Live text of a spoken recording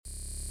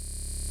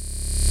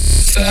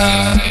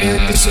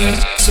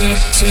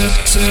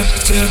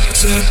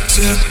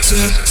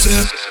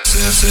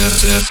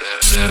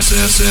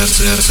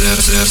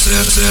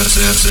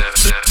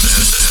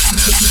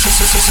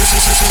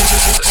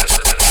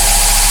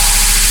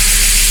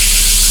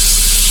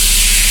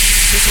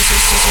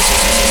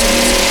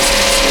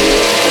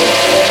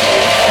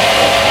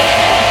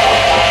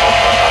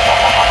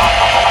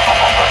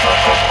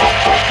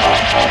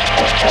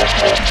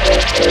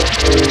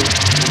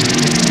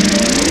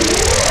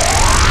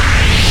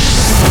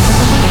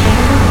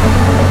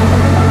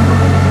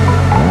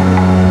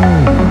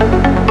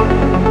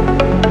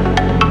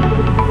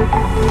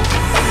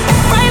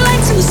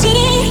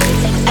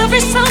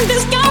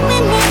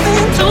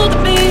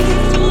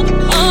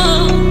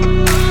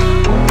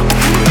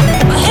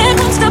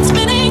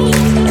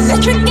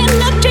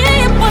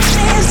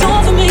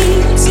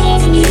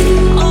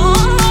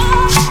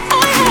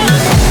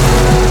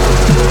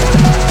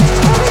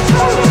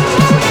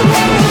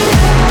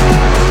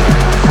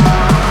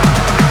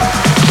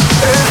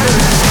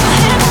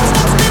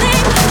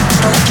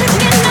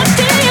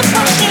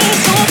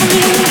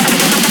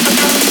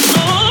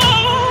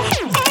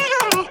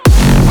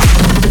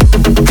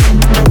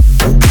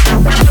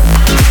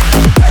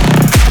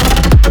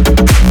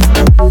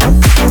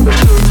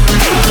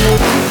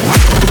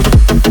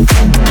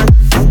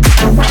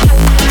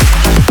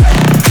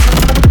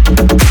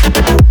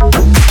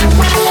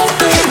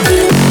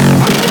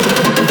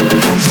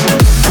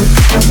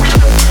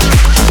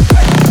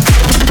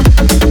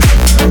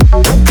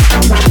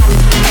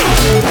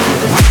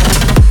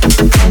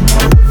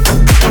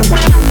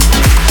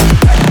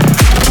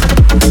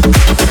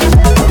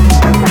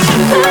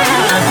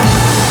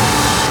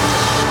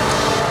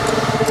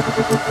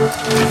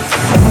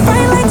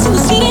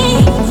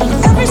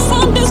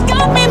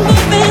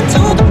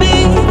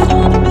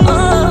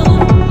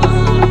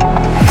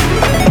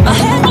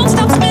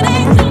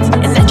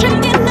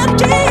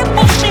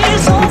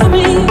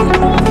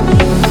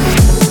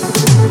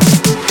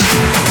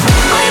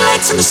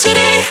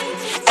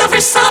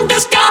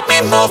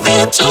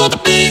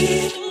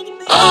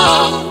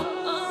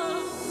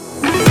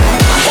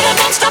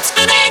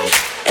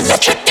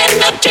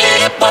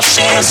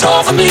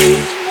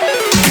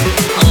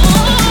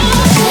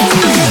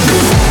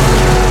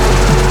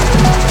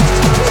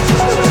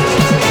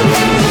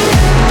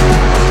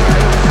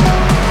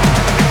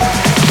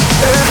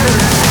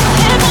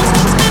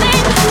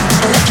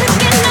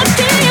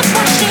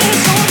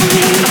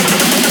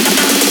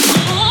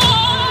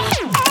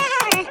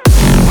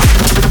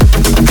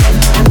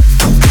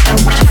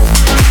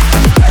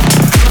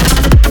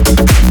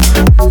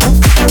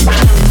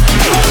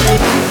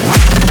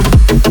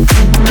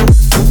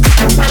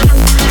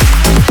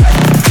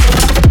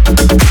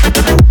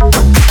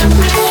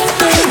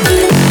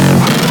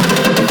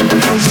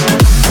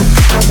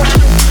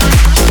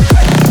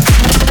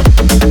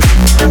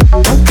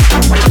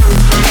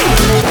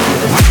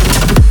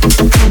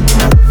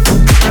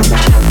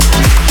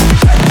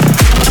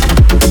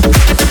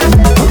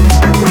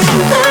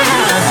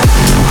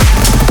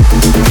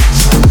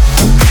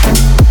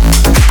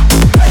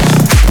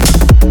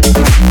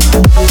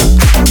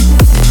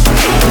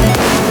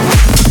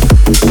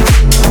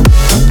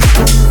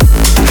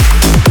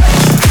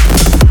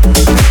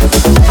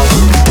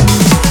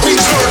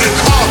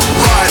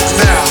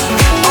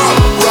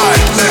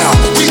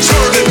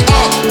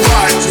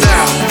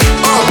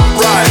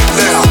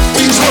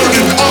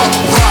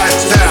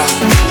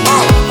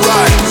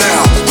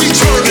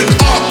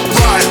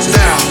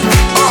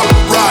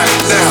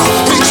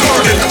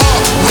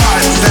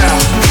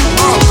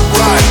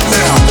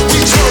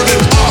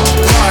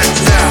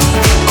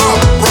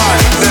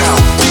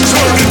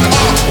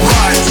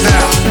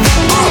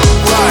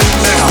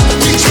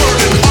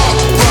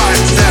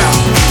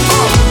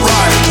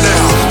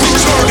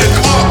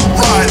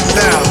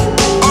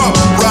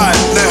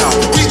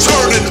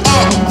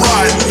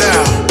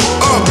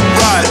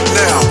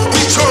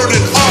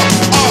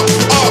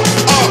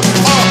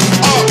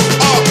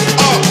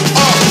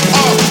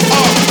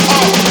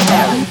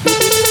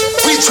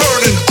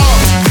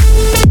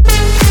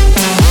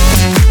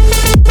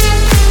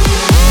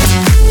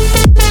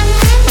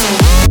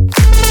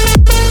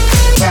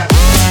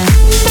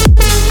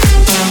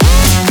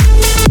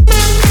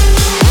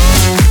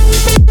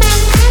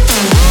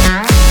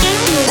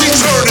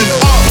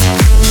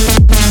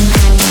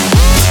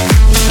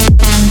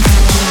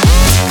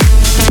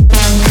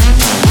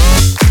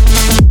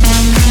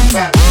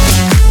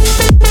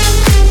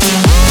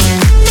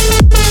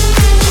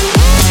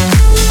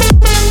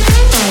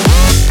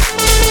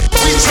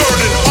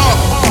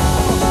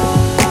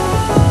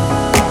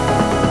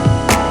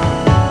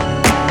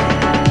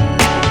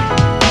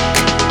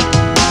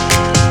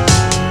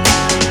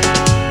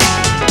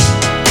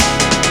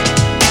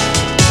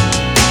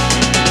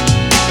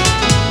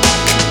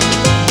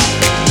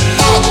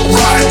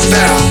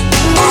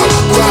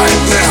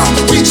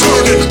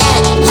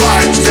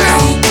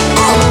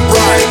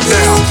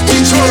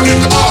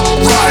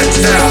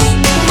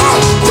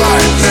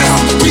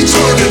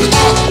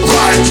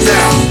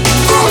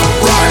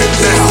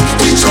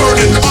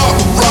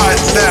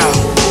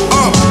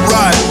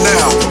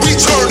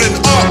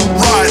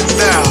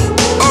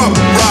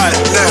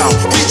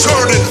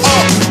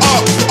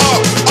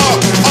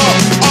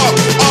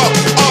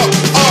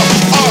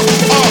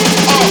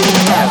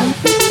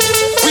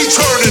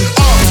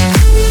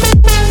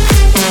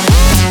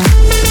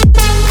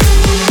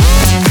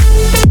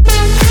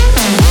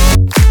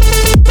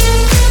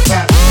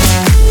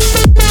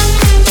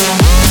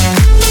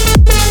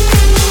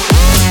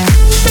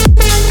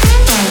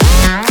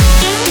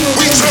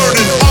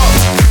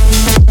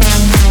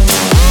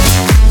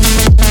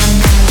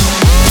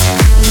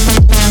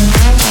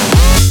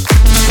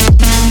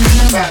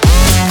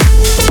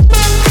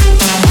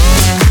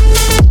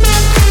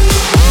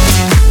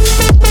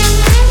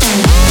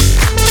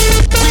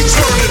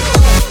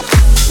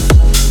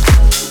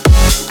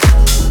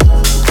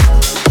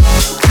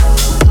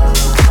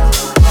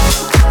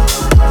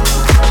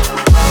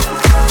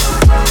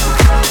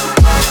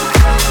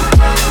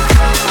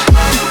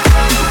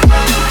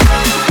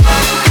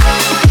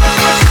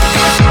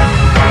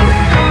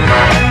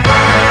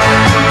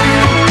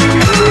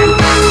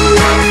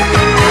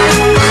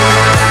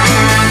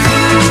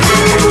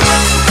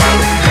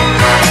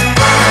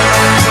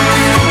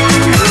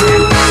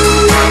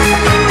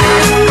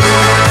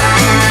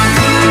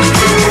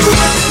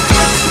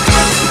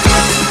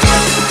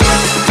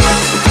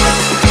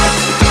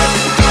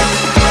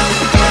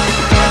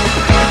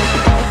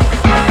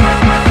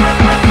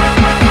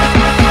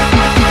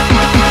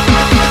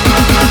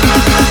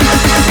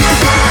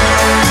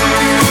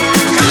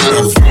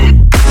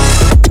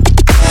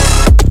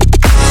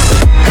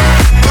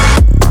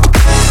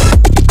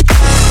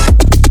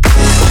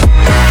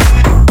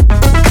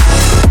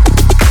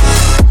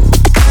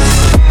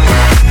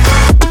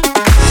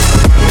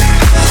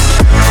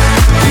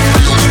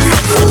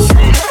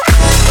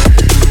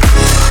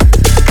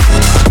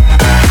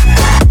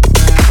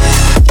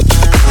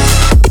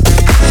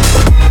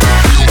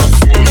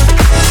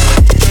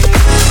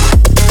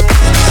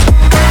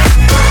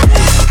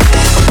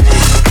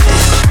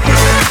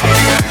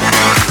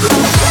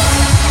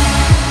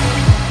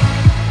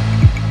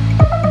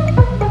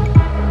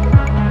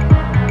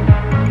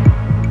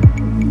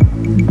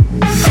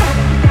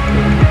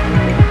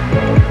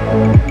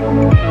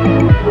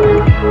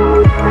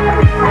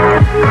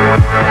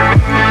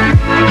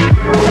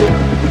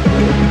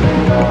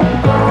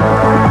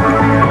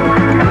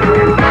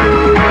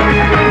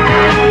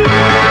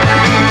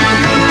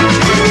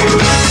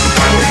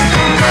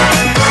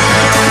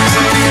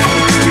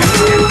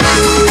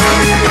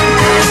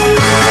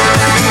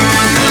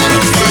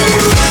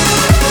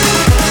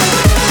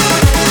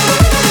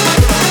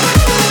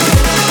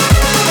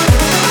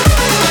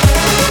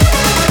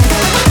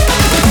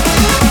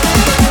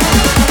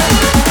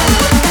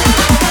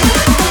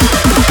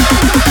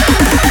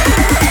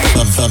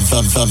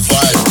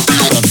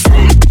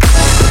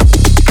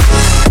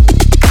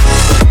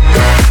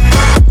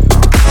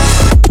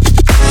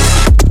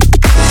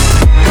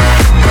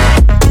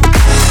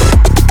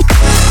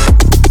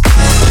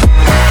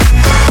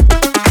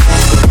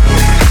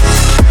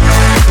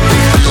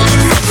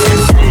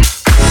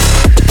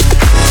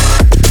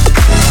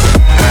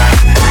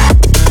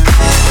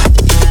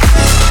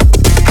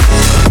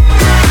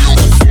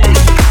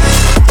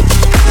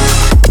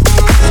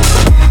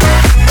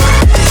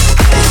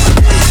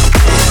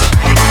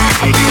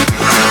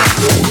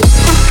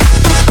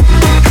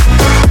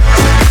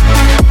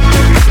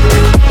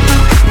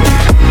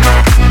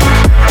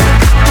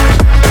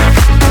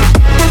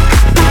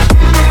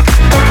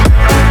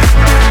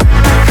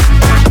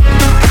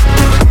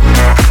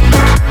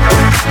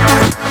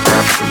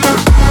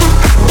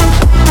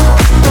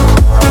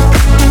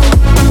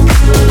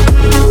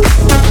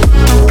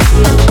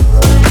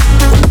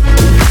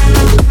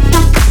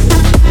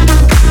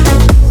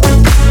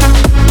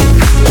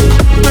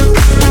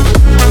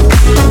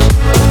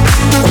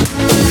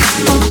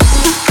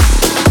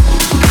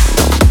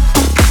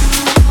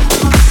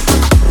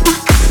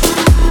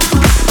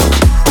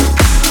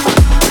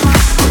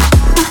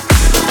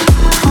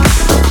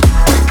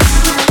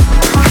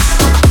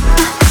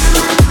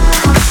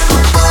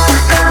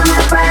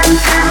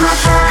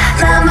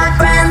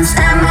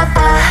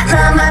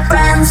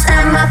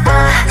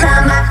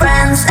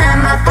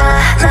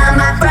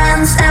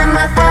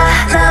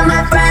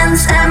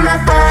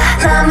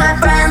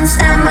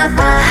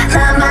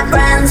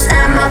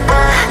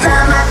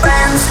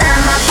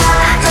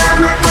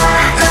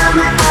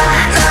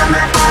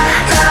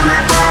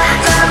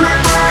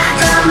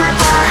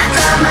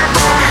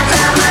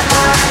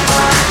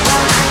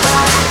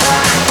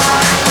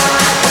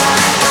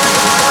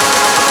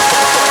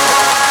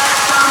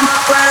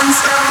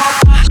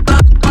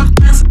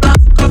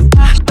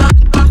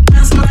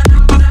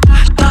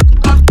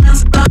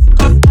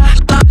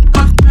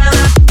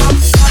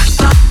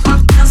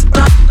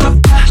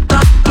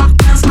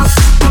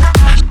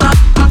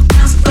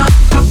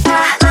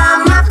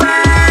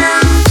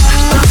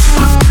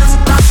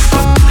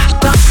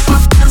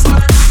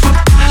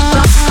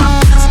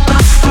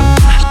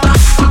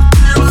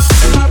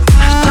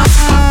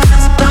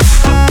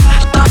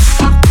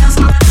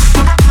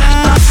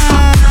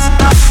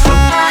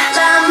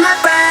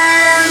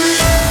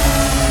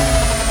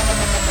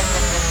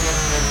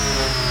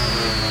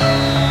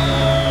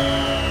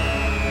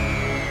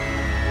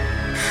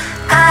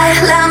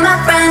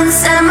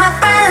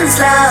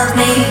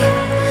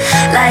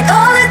Like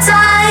all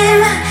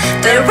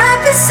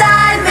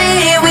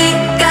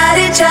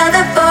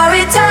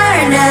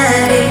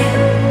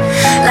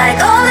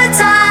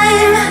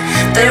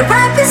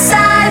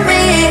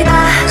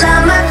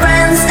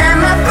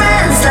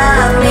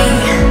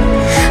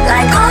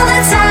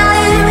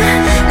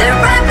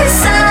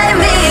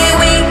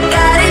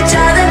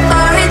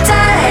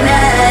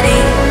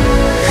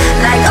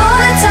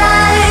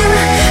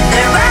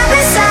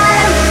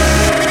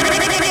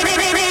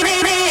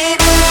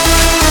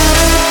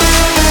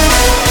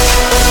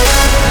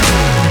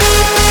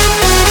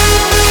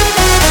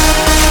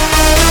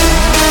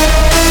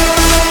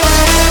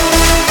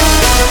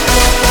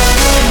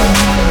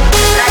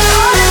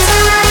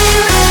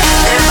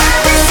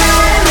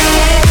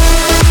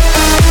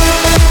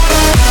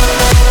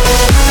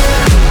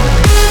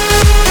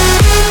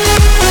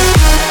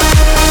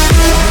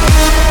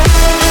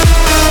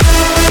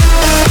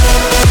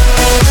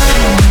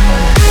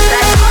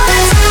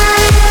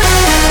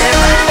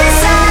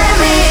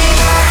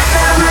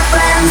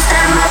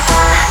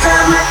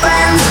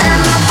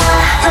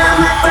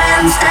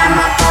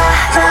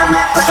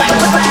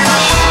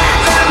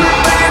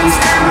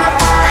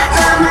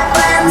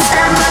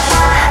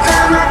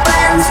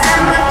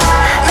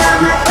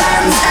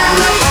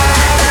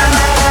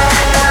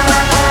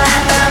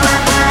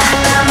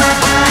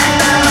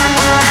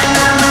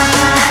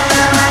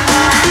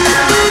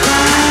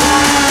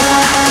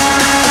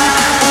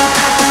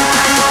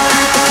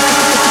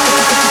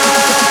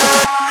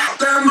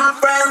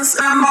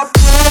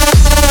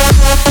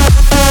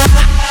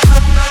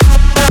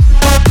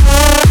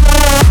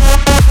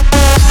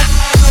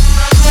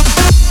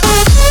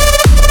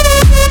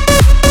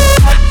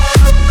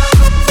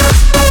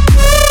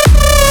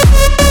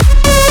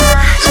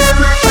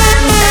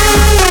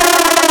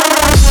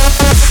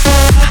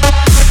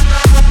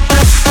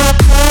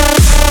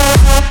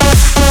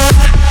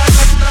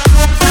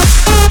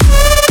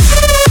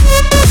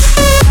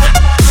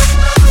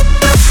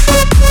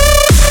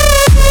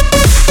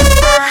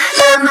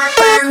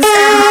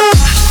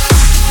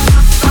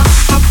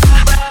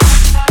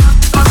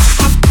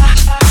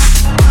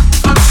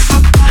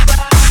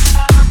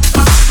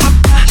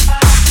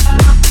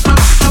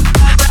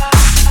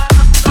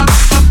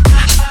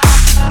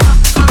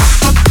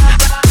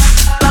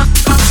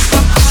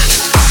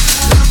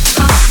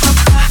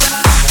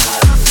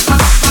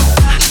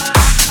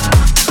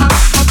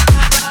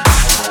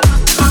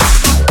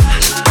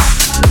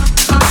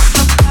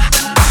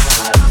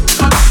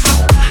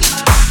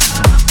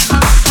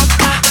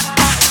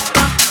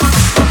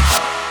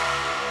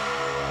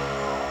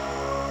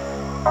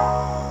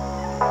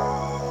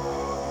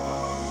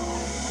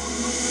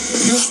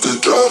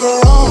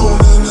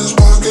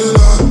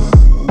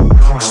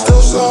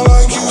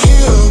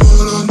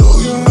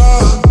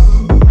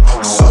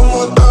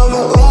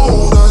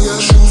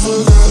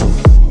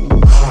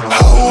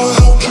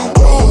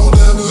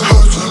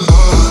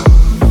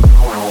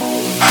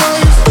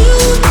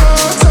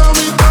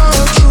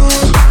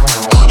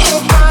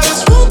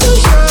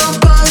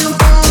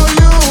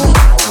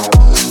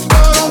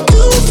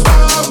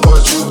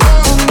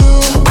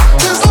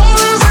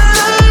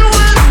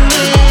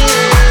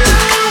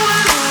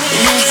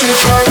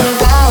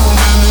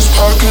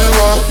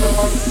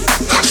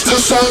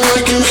sound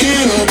like you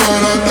here, but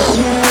I know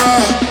you're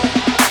not.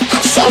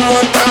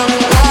 Somewhere down the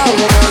road,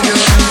 I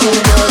guess you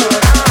forgot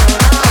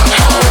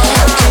how I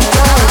had to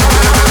go,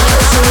 baby,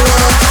 that's a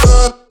lot.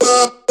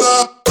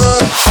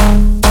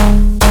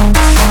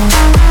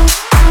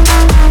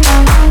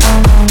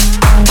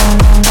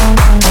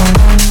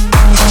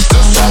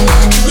 Still sound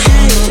like you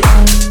here.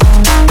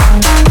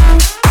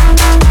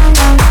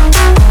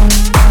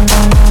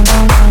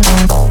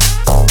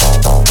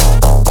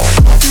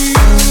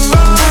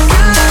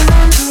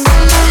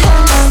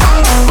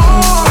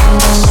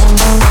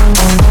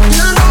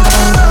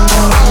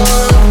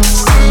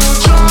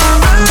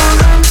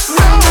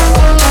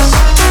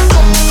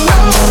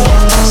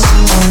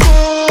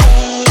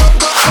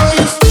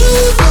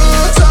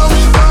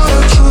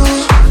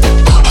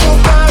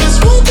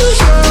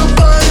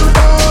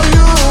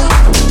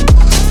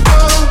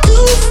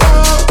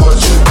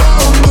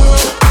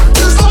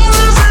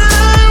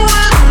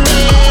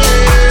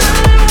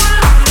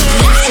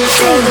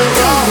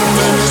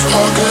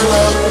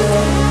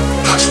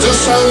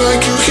 Sound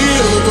like you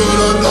here, but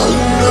I know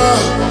you're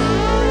not.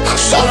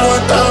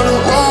 Somewhere down the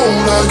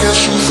road, I guess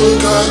you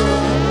forgot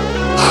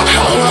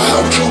how I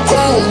helped you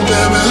grow,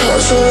 damn it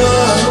hurts a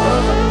lot.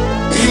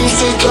 You used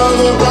to drive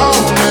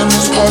around in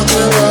this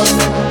parking lot.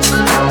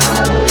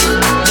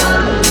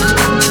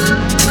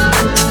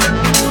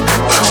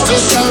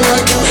 Still sound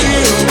like you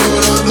here, but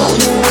I know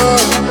you're not.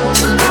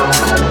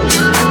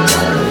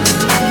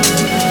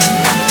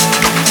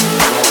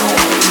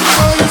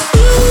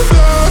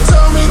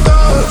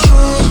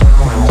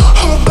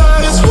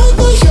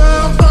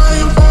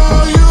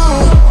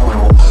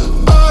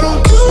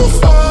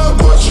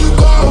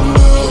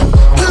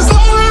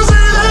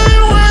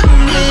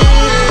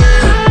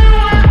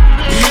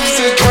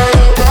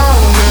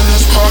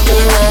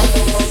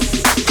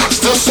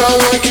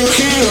 Sound like you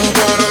here,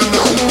 but I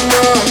know you're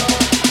not.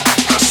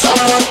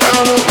 Somewhere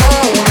down the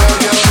road, I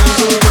guess you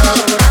forgot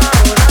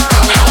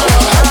how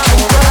I had to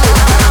go, baby,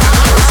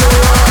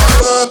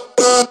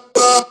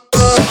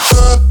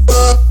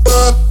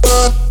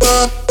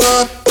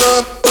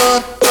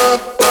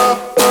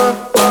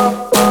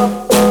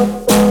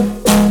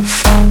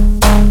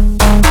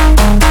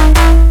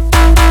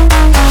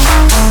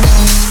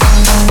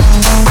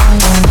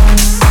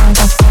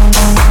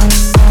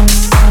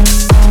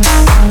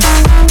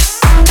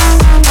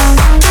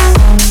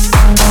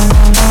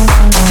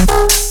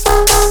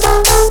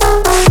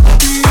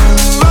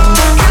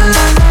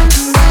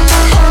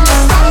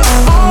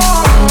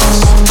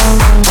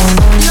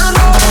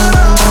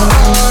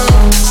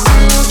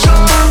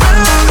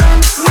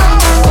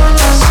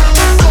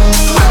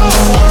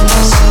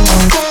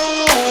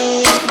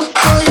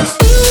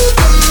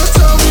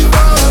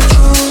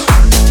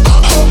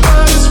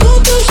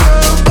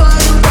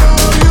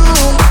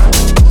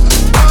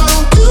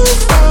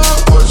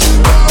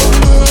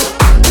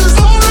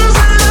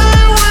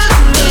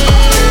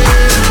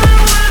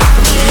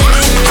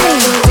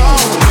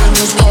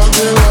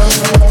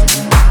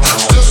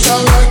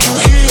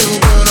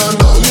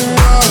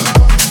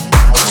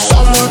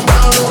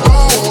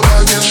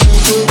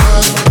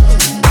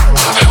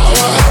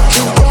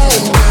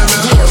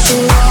 hurts a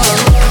lot.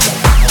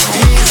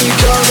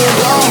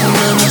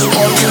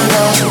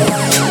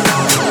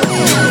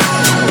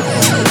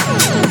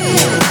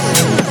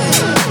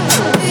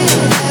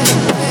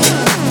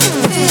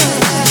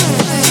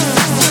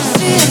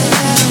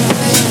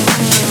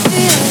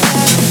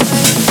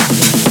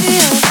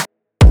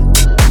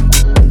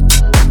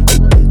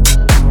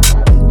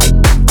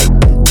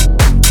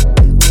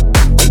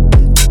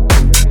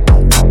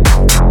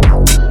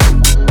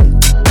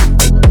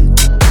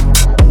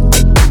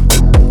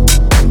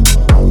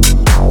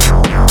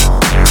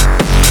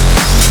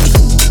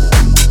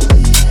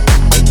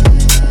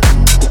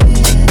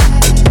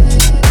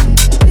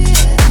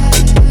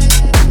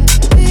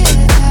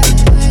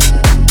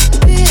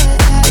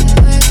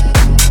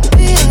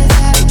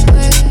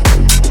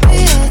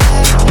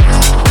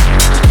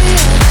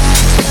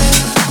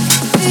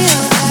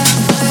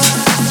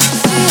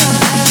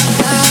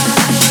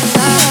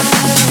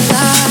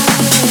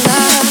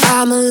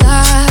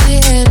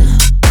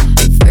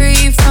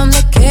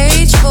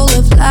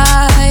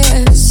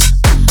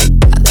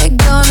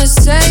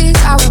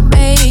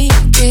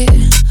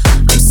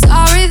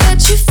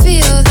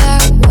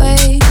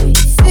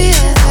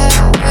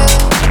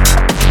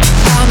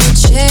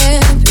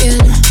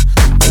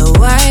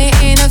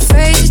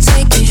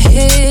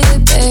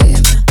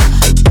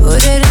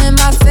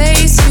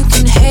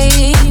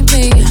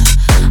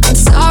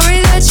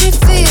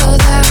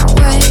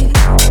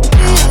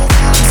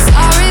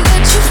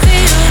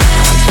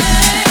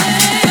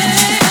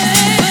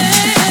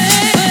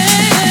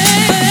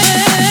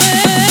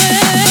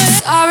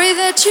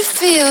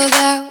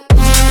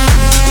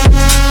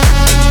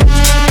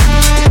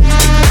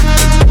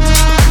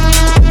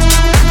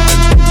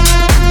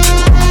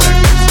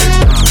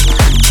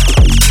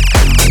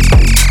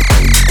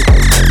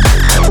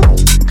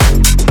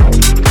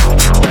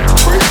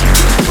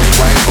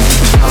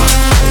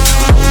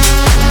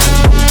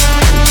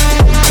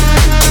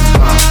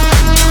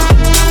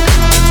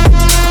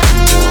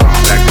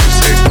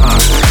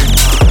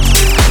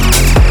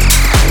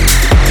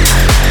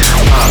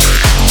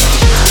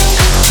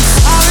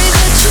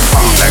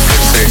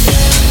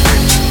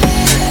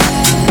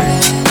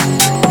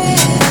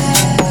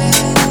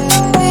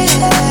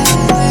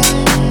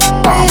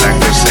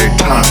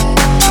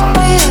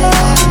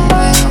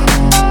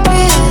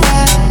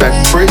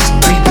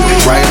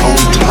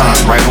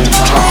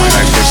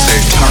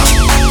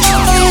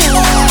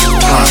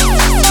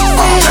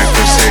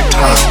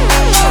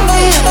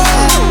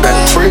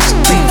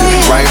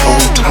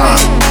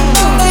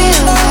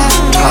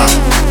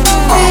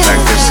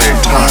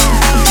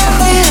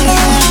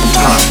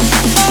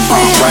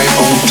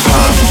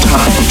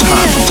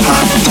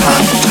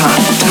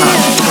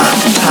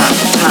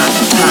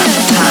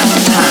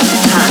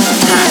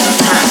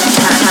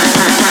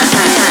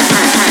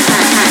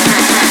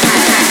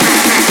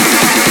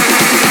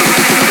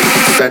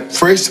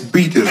 first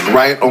beat is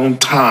right on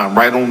time,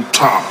 right on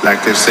top,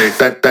 like they say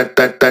that that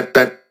that that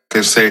that.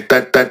 Can say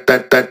that that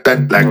that that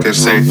that, like they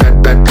say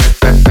that that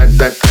that that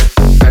that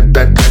that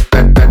that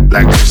that that,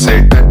 like they say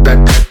that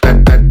that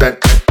that that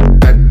that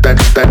that that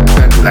that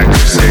that, like they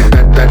say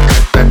that that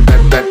that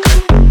that that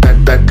that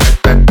that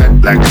that that,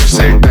 like they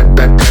say that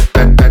that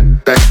that that that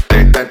that that that,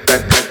 like they say that that that that that that that that,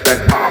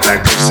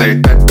 like they say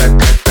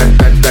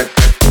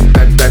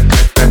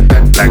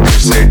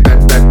that that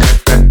that that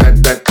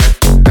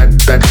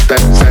that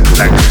that that,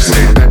 like they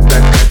say that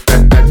that that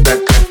that that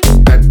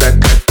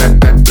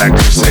that, like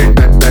they say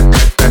that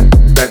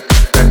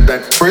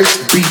that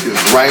first beat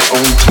is right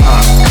on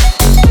time.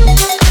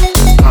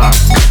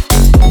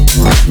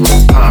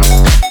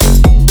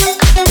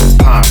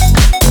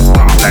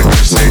 Like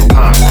they say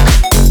like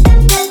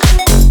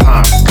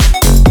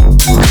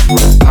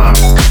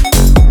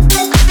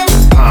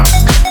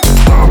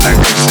they say like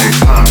they say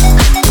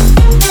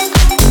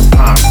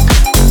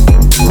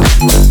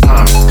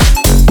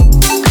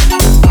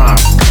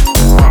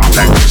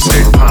like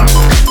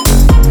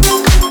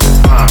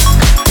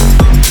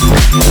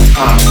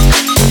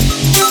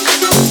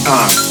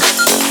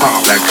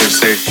they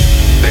say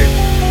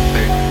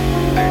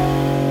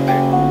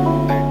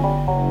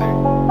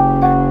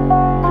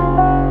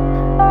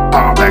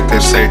like they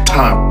say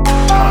time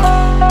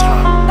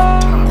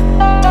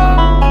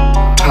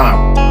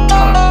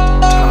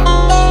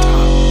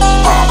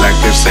like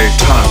they say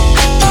time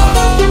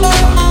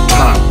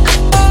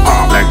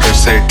like they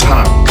say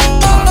time.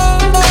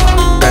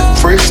 That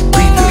first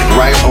beat is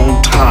right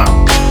on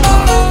time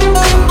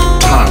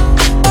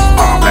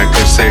like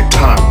they say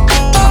time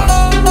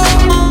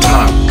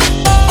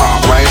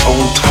right on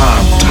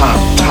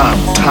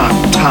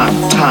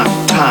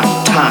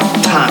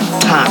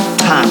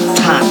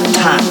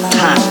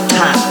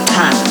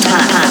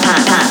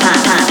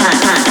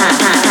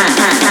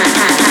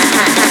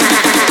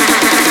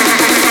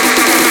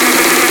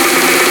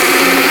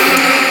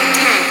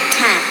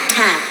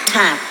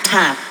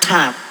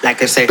like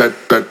they say that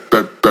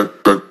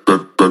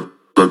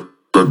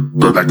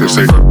like they say like they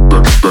say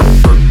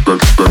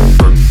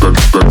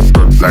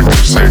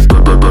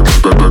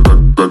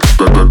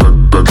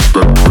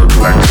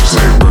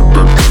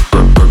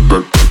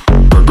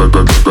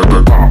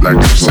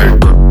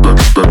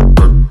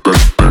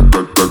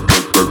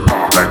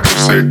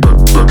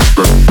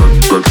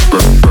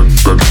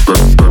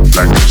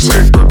like you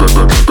say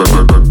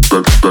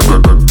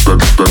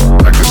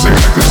like you say like you say like you say like you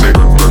say like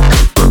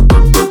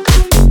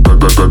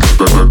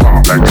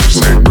you say like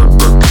you say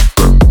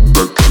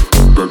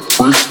that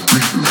first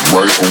beat is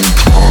right on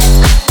time.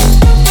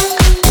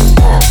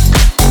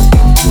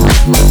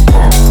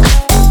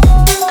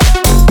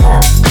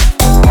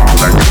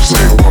 Like you say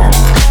like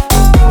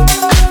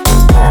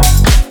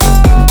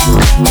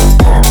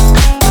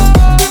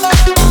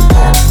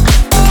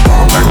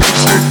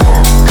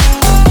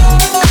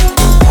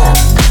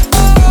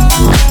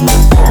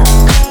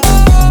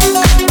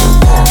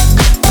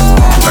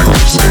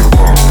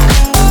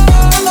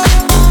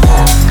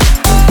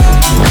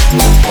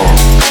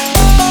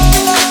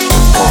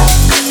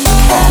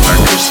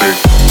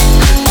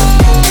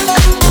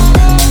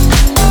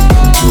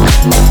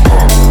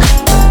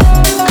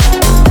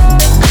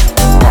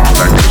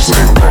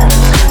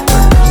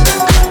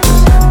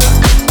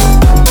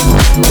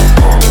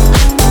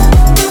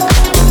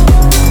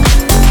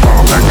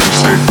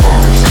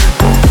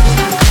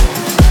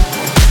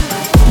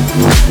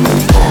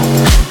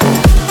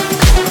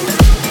say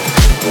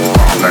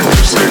like you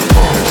say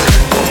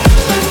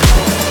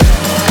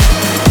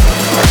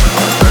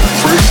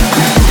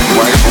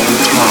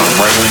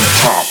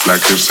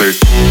like you say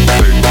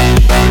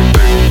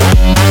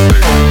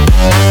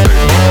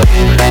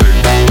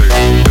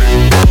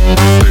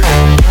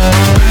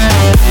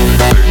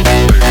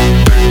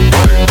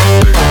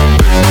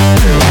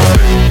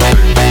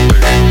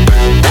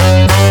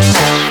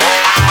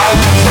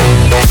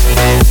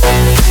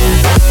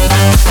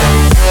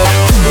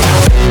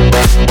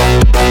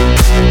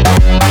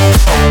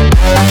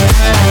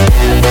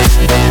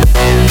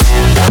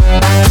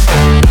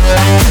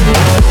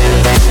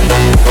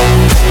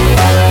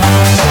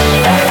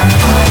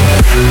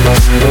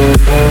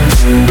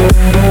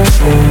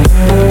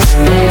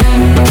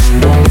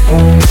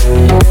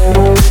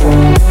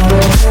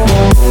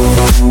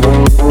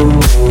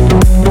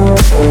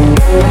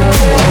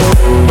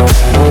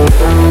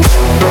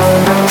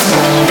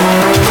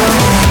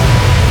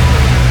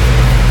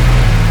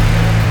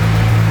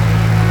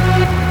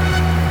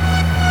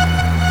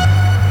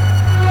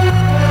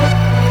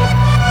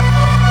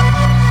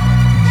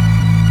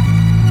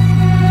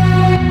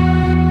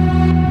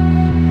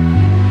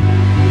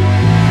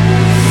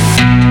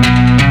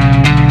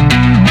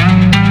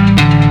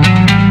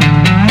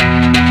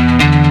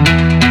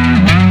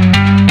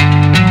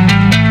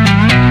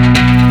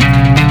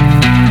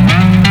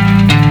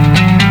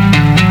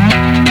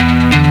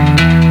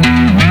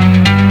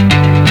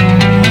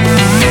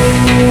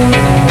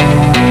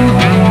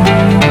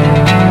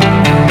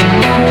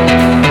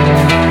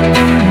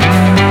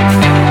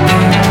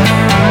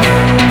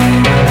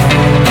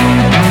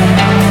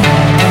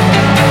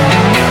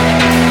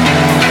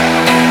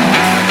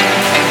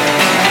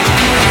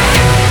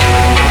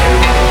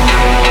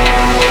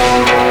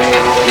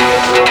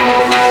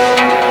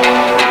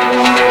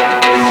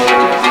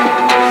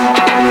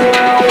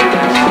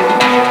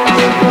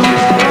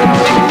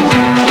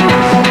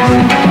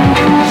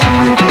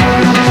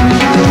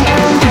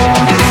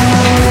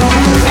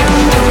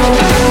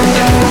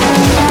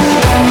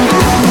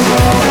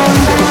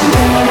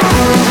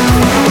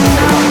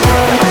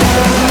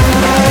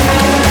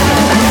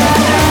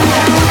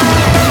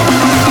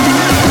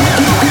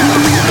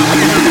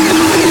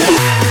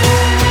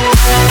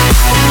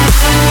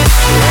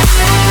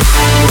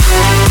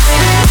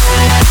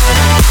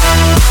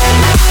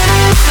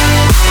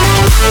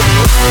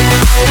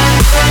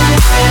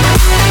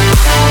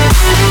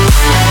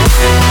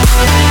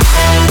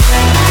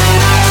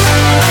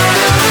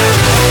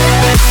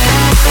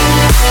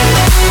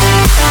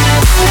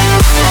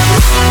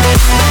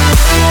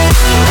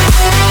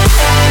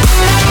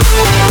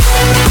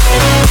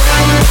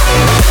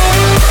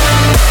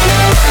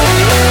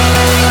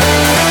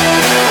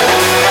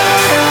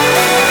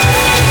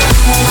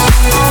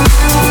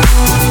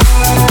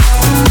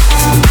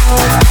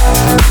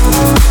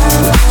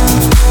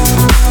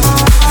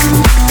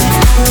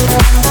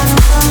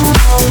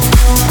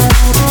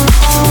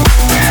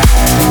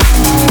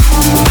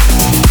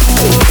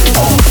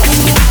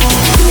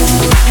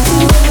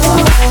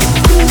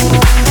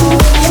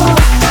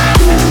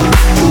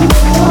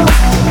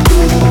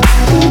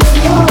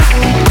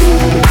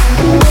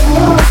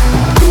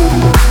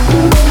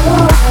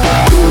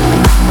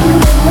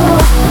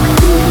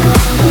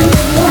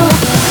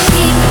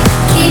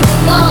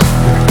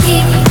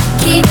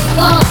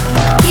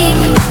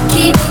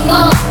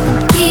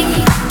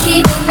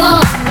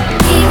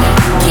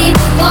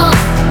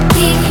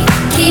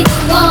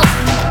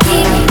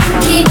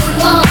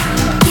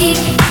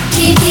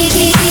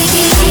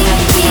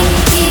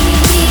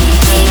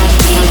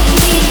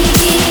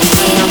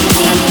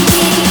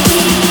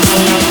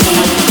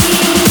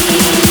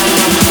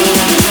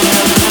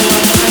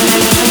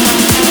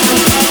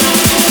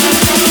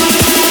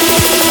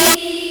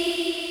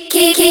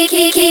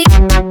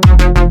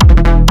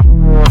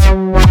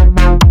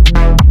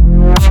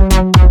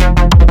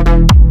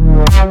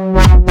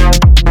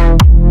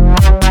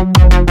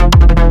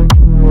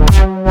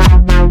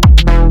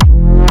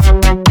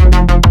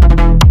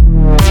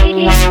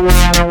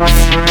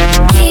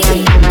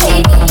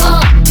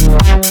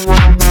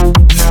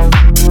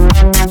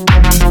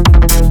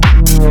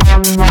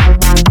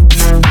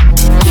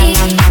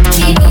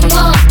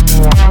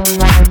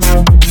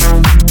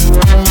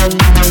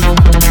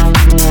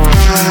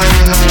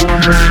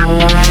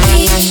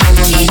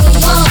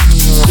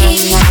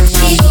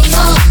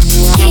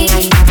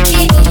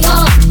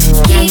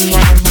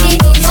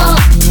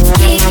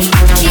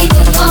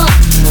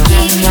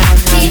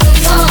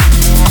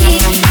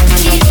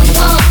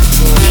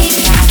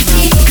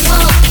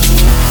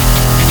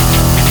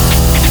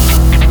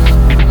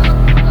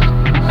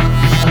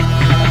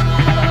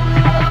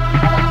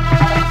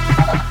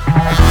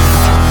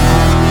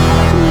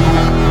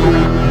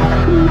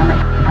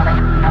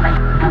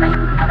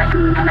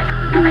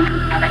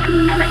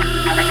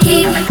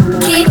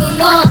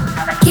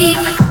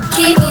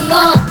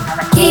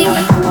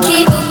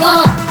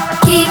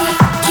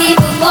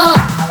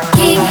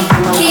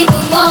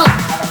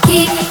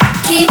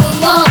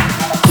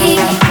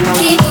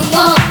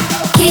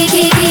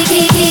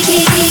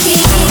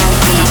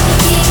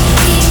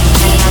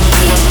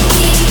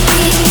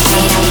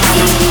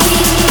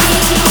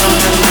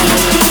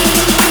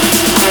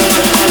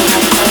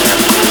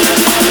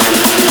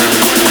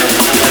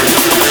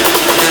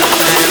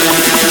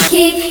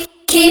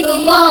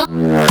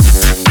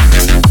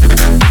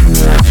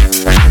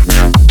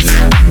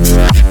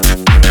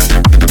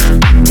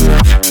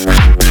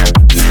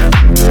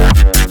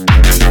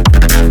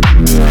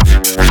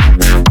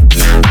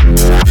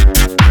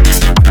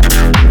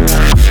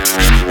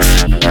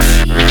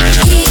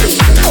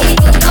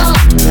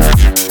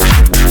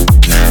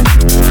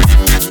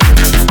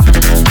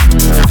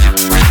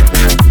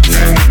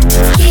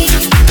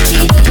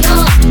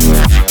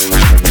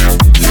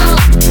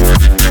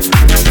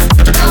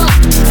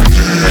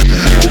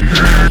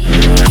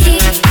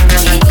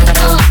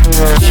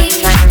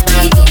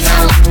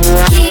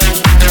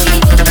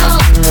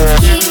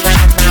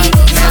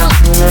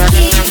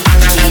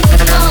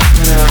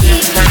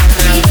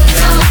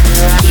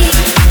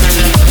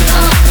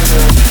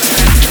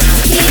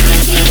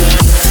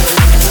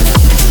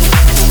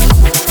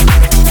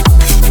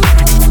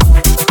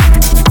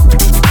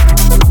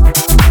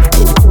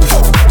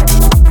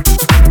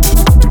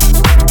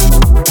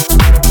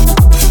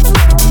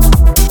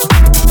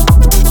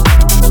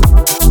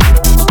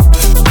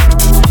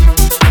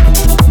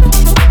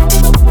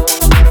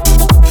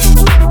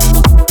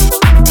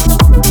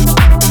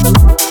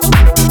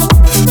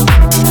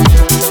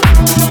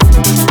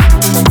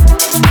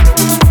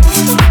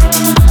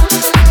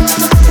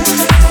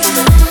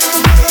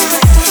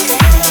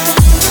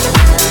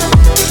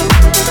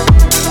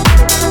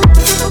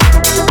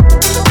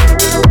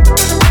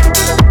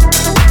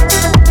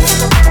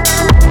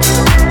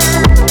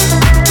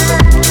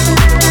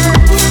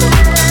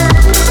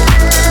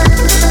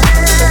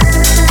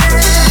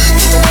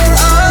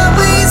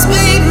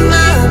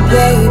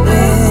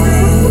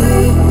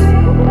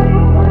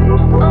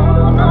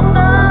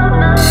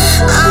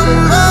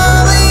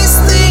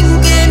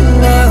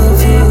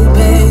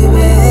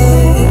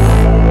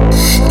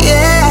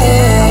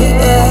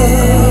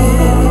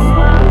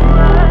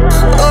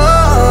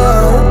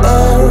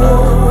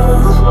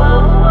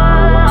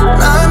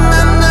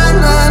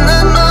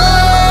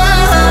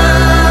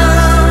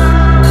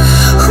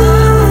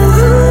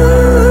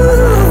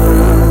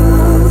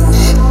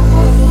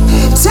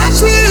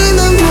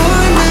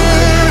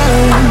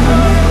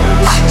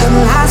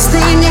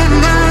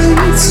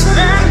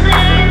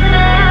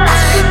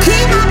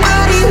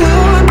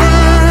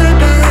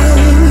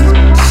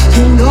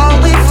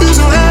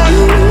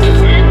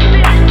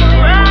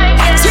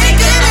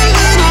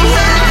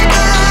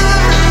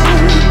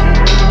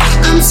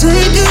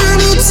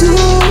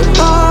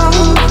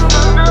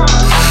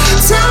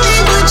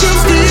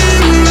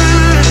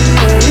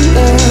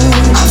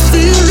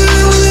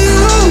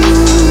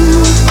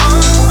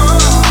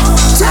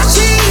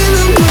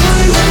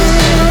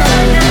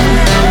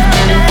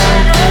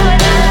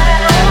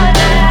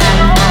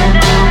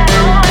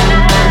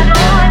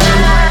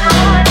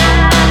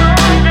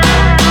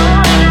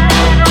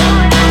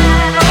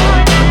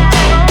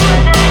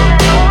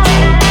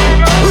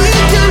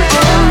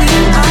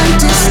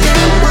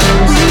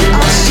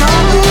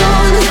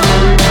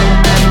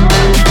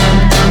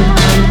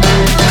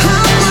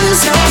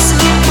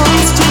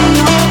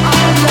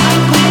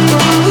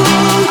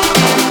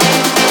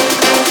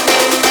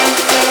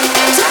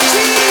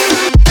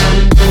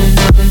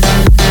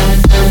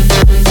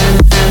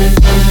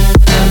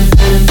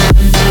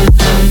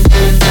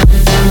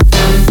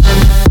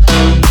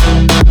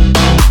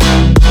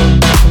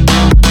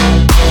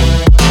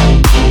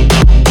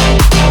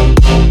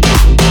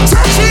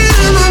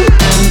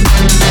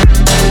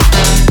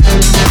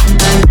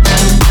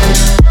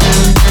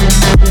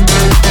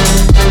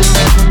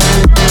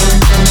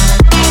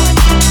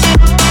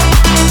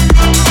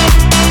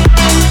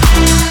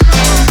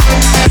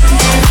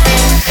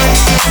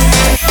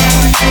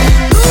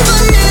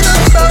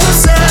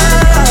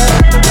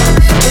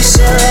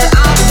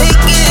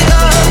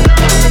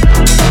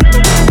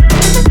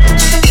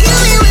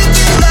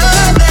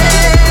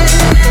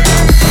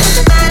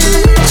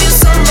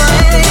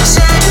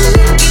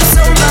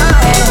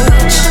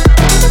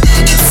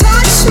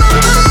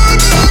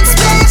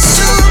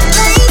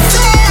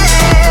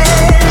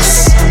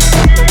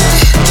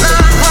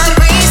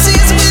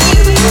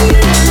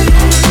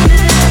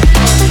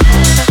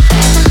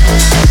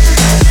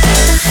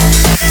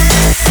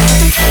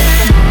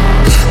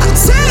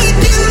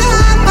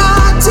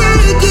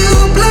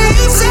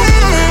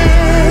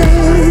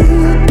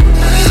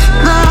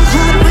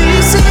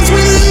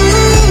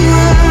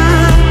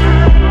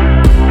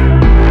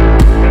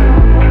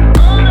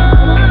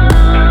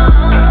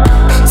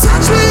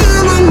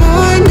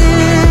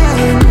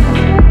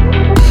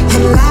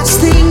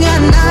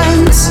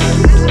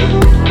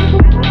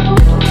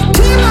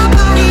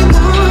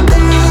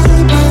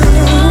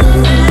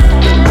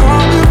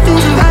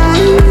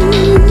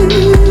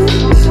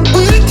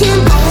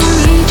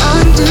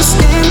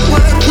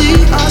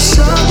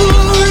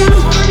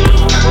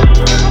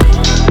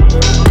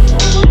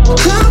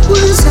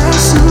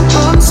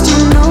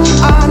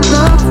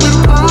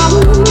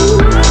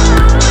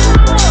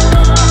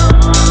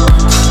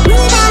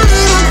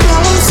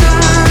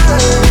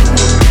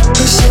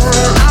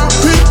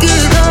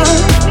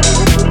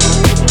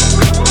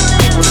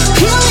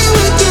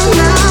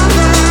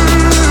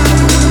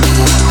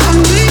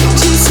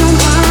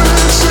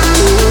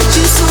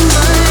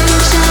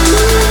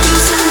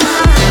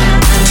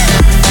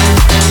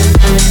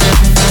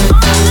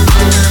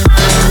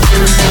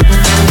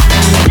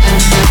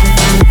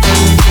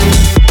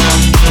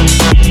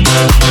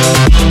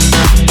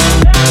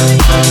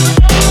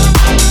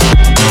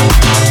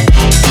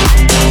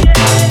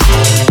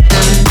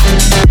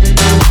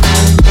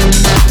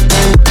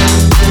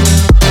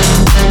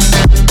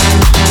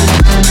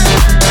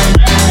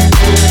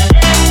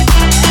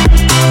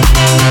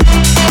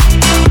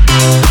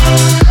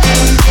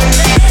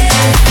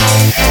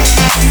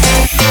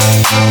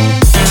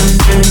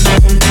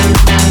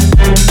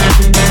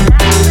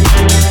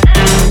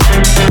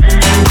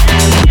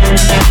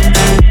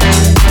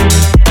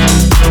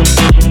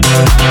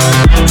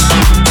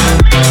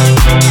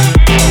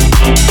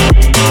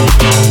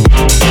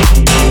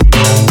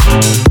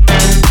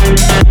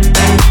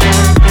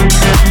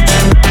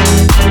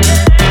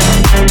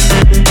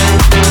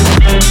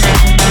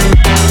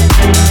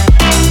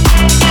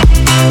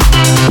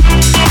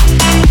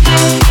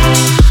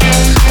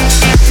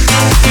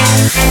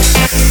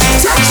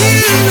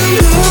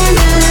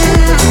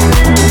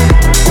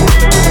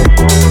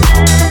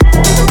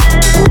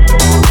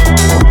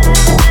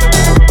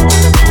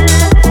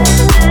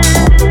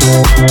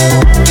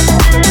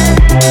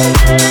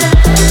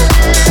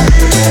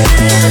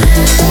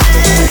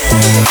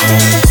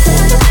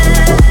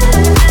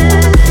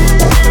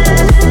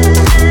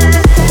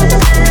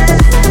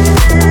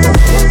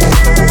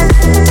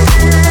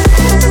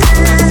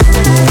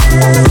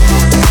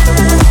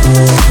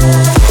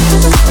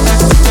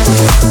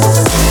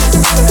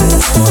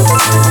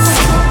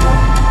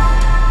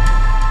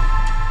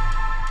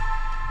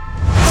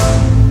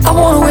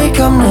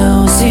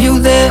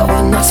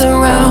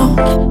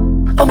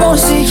wanna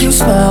see you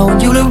smile when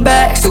you look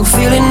back, still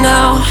feel it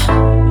now.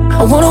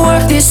 I wanna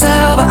work this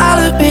out, but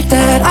I'll admit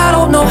that I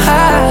don't know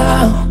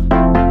how.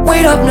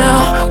 Wait up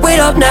now, wait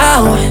up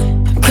now,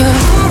 'cause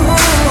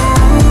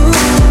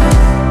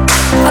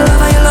I love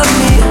how you love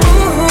me.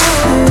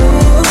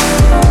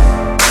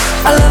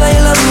 I love how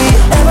you love me.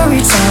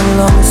 Every time you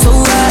love me so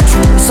right,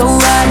 treat me so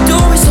right, do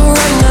me so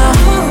right now.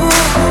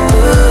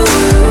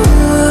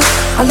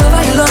 I love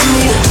how you love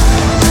me.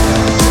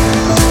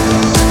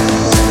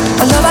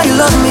 I love how you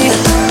love me.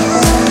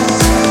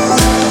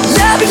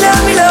 Love me,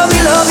 love me, love me,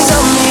 love me,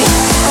 love me.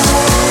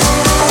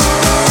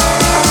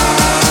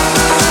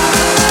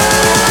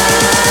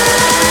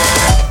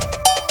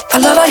 I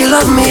love how you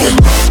love me.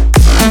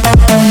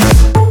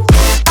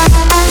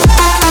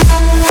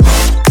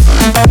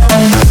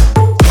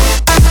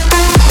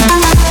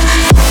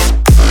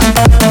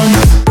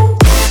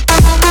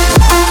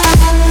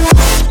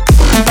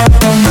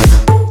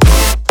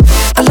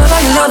 I love how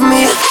you love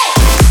me.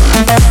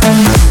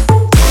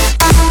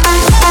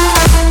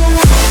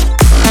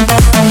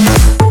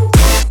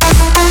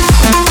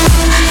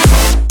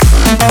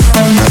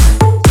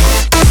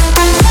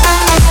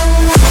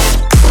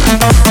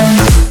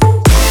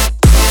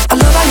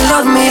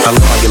 I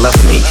love how you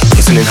loving me,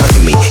 kissing and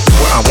hugging me.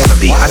 Where I wanna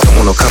be, I don't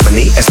want no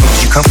company. As long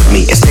as you comfort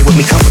me and stay with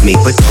me, comfort me,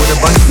 but do it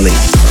abundantly.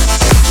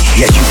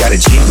 Yeah, you got a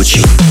G with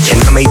you,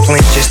 and I made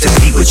plans just to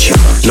be with you.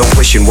 No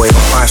wishing well,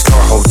 5-star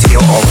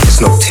hotel, all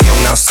this no tell.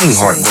 Now sing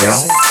hard,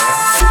 well.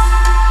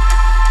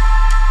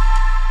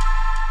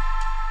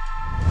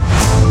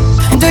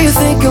 Do you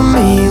think of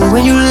me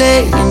when you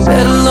lay in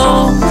bed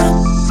alone?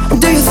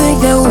 Do you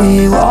think that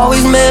we were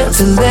always meant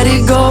to let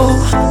it go?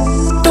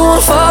 Don't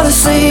wanna fall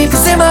asleep,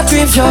 'cause in my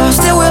dreams you're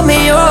still with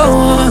me,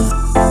 oh.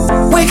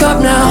 Wake up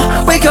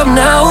now, 'cause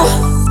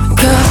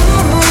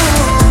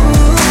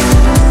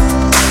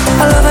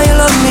I love how you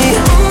love me.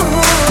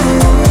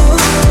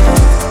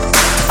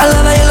 I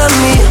love how you love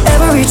me.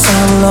 Every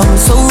time you love me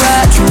so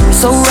right, treat me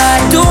so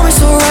right, do me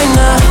so right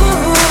now.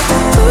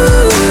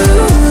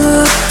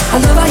 I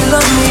love how you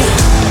love me.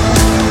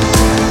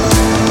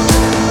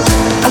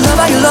 I love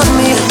how you love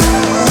me.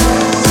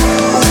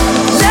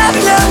 Love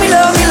me, love me,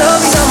 love me,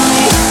 love me, love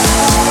me.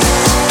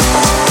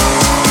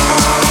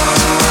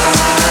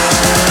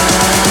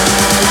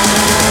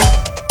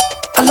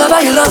 I love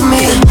how you love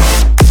me.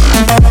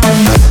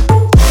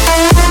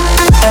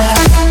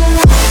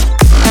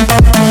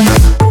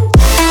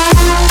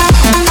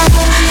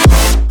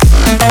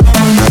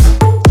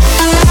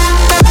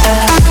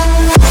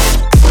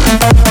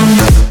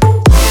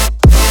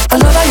 I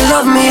love how you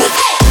love me.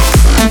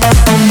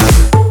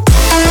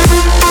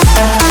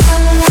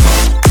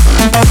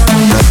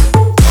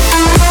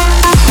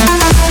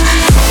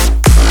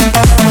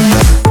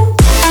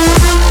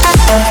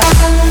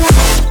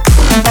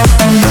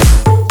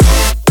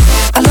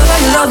 I love how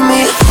you love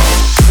me.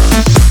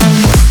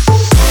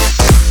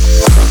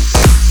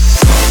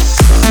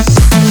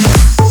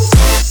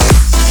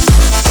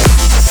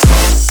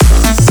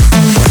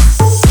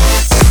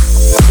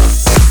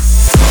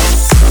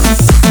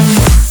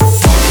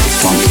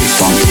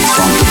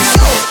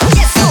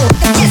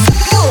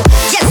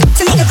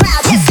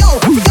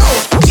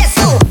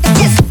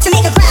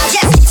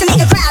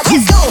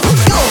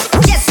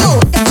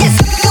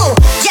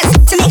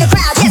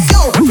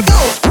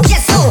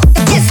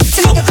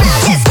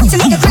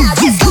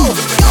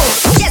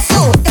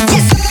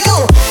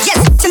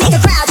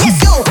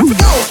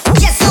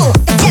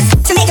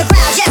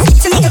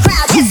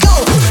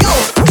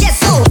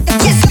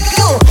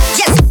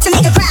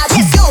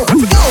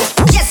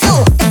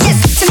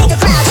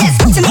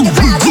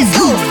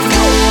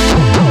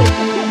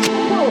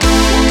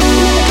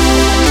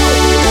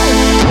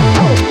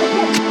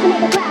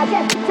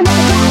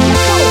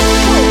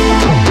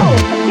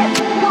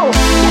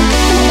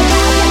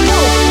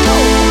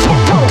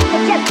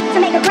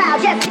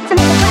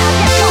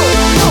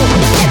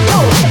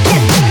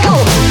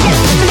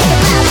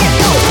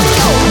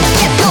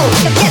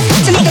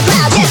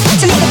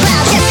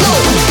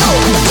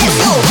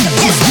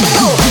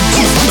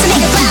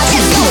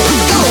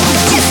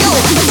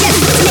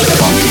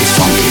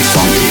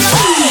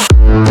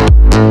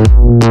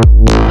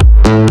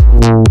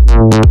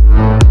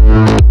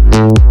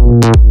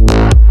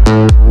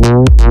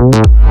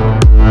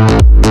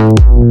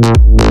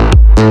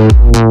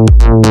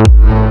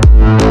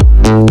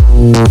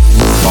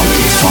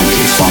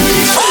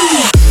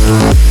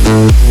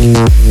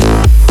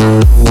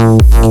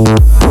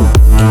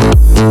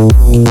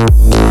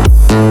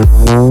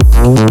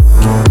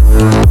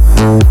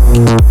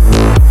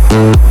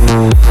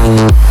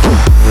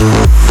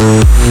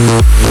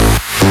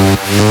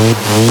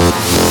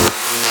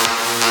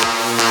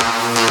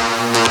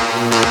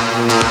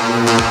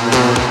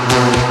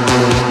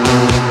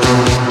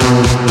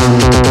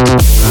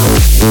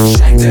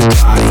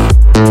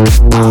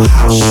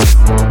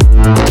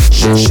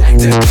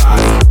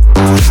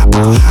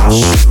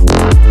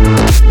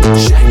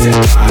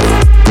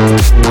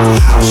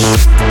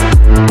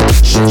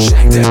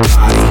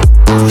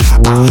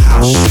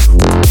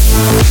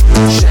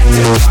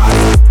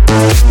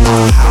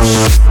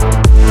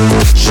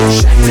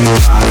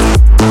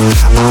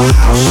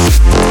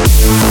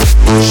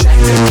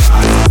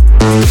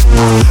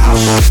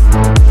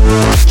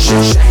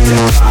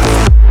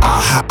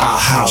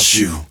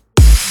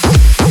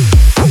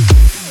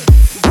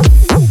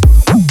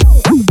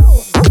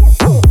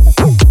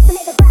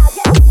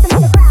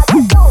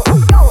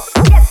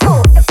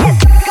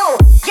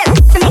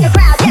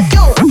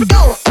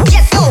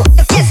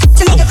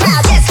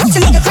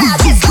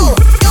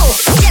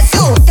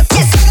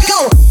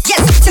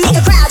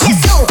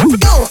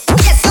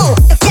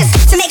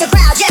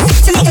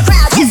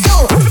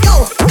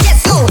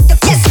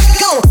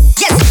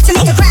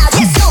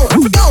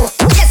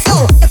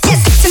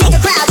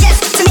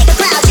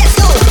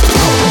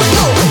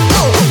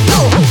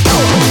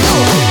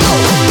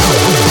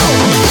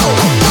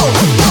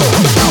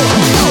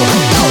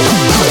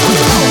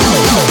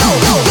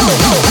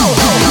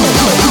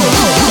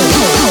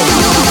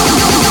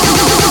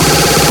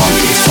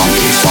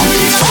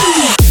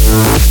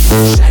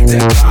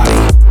 body.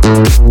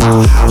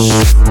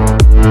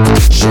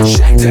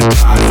 Shake that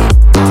body.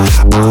 Shake that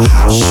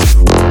body.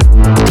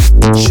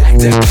 Shake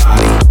that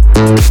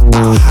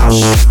body.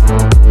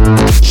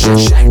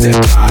 Shake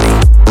that body.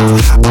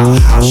 Shake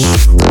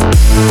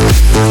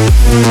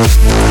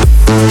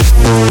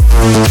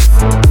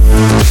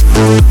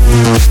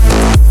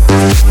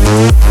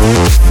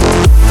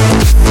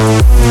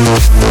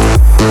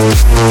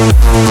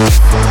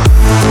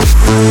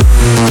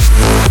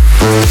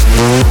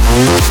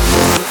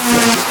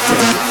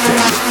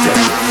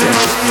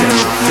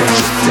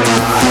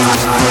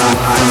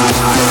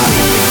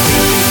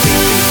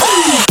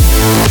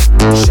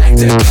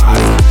that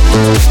body.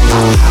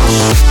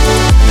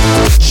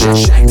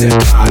 Shake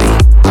that body.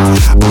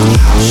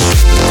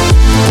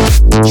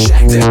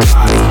 Shake that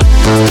body.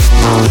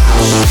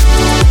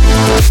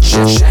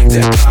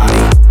 Shake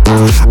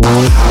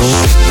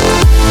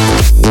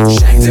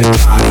that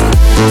body. Shake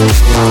that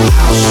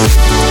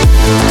body.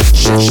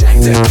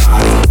 Shake that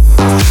body.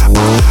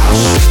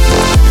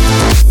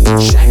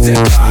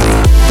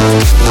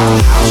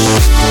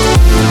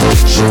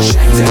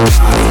 Shake that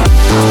body.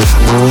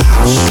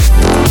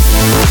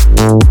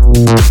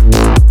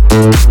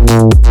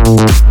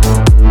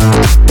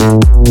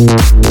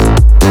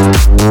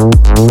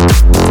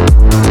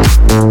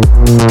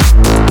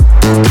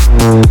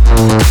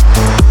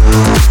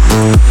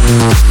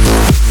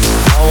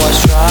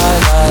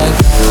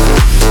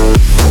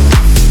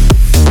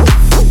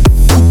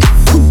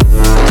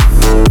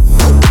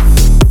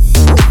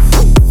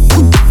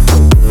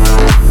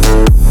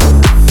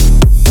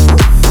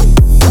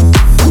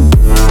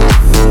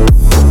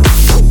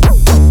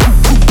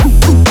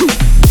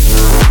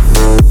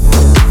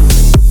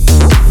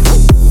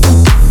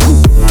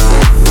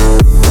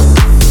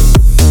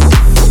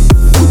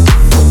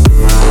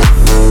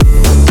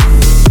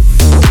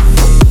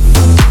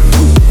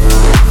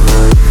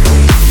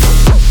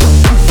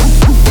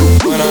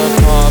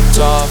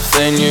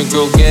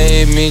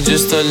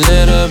 Just a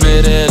little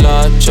bit of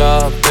la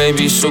chop.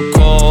 Baby so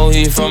cold,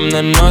 he from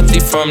the north, he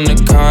from the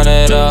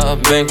Canada.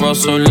 Bankroll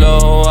so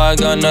low, I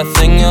got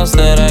nothing else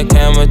that I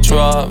can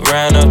withdraw.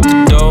 Ran up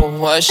the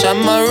dough, I shot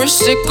my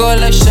wrist, it go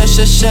like sha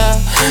sha sha,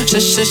 sha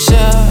sha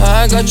sha.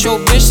 I got your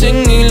bitch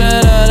singing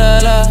la la la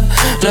la,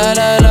 la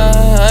la la.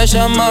 I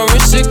shot my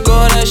wrist, it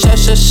go like sha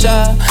sha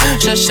sha,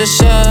 sha sha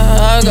sha.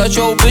 I got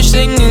your bitch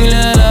singing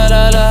la la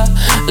la la,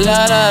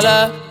 la la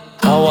la.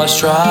 I was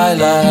dry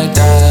like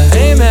that.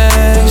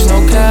 Amex,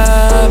 no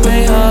cap,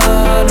 800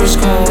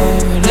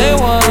 they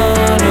wonder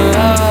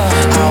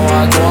how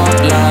I go up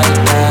like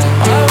that.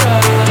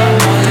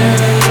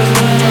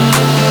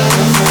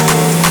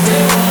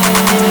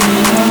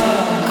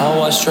 I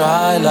was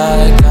dry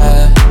like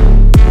that.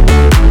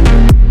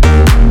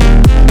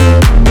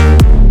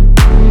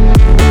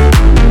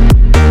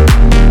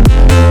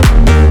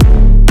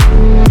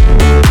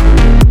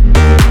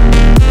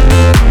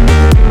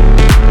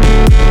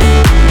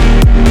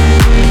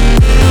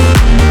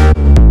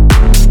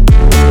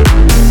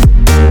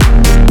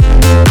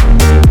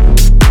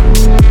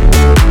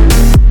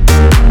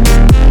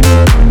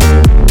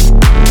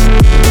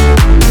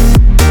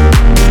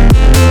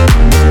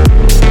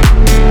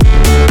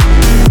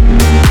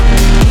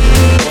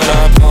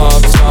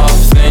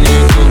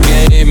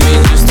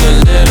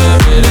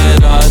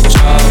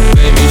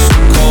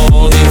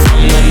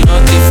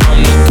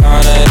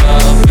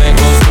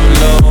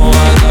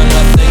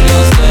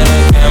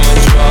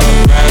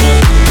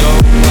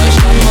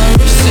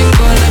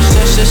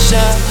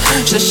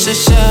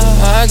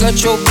 I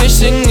got your bitch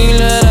singing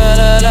la la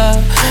la la,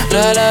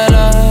 la la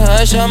la.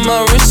 I shot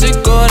my wrist,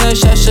 it go like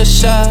sha sha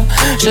sha,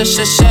 sha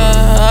sha sha.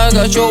 I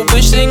got your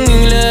bitch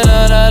singing la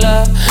la la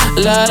la,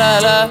 la la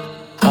la.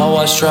 I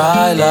was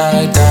dry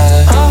like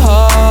that.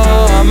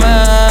 Oh, I'm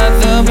at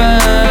the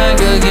bank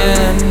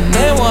again.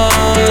 They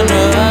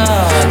wonder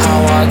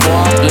how I go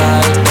up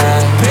like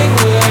that. Pink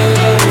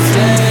wheels,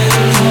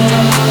 flames,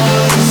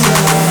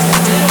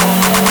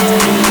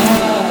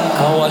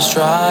 I was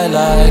dry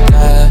like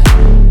that.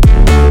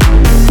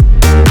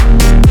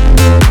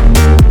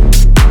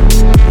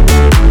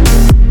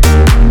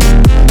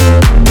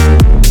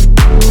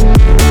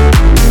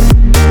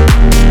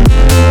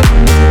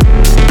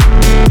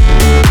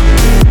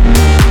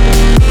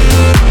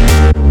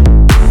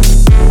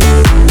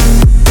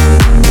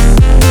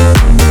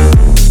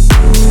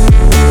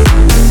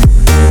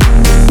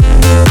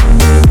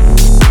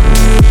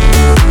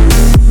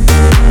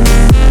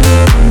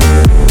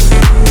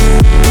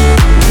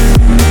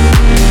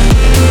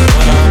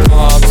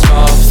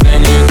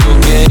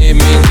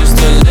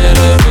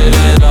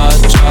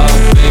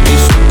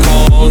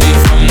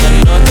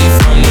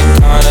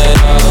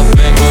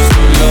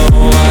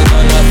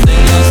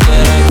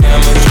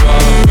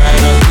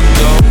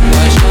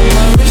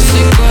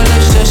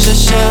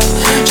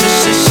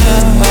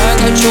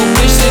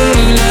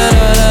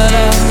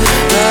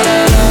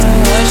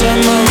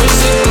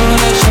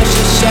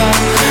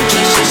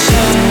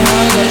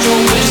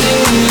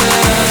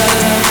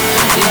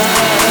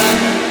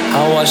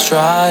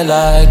 Try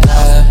like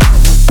that.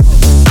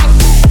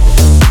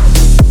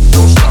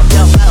 Don't stop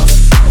your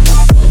mouth.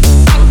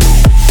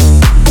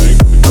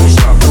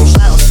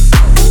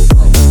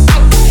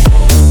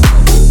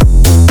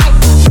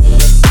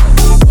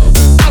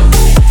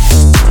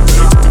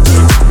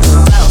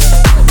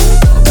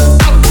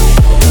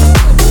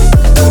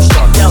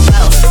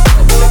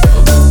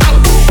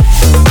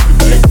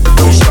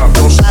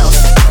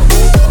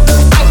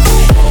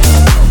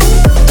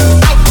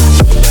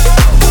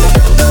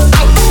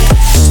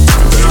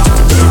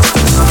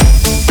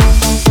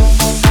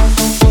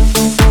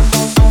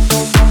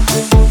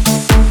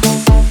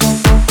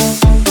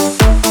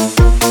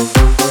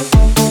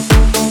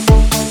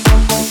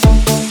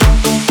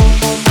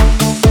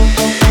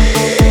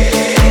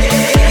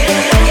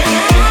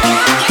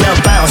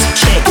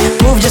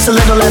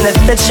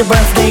 fits your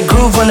birthday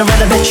groove when the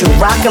rhythm hits you.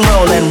 Rock and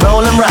roll and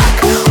rock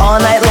all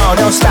night long.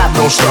 Don't stop,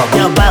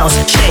 yo, bounce,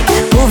 shake,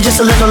 move just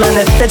a little and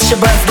it fits your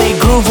birthday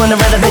groove when the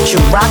rhythm hits you.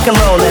 Rock and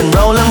roll and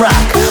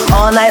rock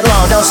all night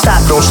long. Don't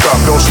stop, yo,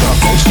 bounce,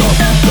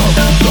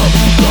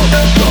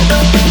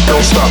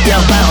 don't stop, yo,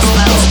 bounce,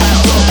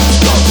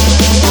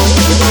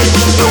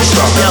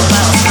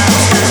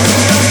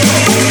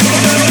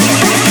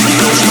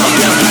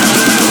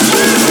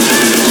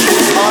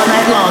 all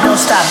night long. Don't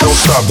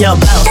stop, yo,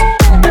 bounce,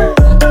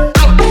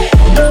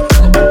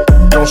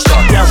 don't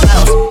stop, yo,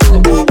 bounce,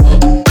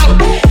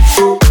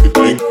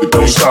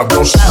 don't stop,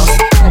 don't stop.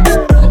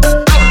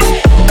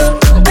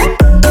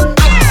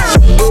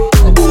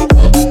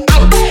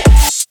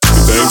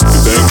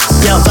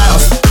 Yo,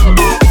 bounce.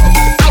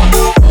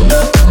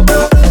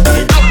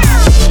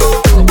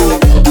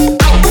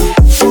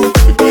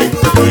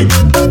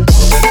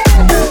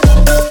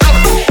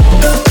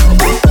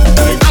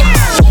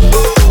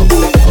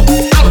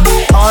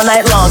 All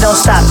night long, don't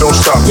stop,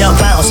 yo,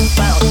 bounce.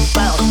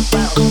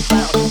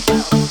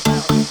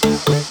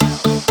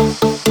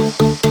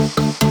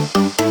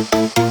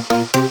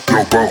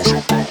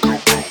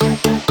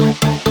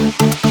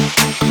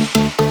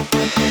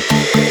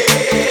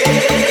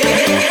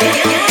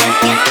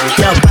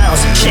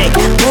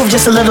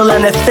 Just a little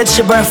and it fits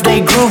your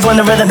birthday groove when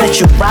the rhythm hits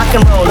you. Rock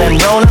and roll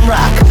and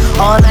rock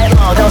all night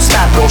long. Don't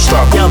stop,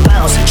 yo,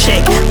 bounce,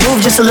 shake,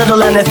 move just a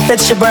little and it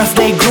fits your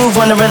birthday groove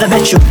when the rhythm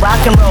hits you. Rock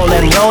and roll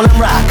and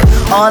rock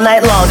all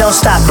night long. Don't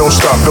stop, don't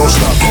stop, don't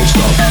stop, don't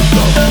stop,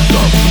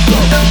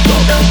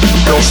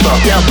 don't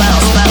stop, yo,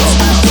 bounce, bounce,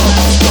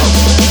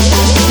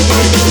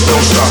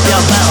 don't stop,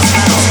 yo, bounce,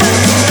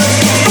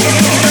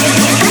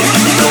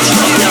 don't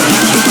stop, yo,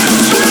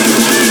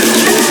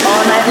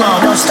 all night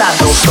long. Don't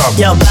stop,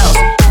 yo, bounce.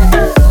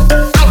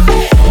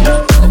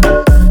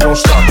 Don't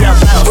stop, yo,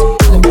 bounce.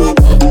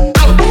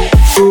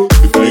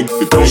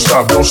 Don't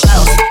stop, don't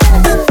stop.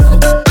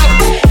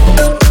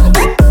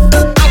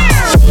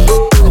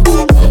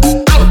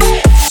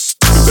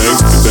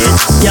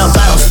 Yo,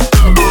 bounce.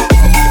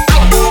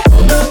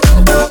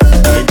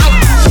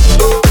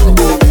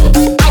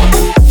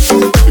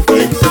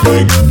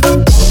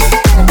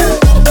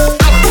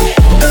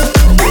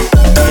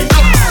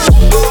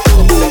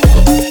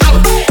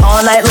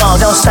 All night long,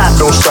 don't stop,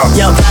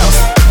 yo, bounce.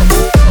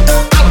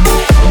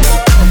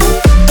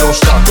 Don't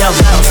stop, yo,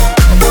 bounce.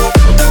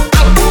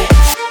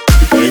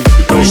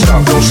 Don't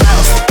stop, don't stop.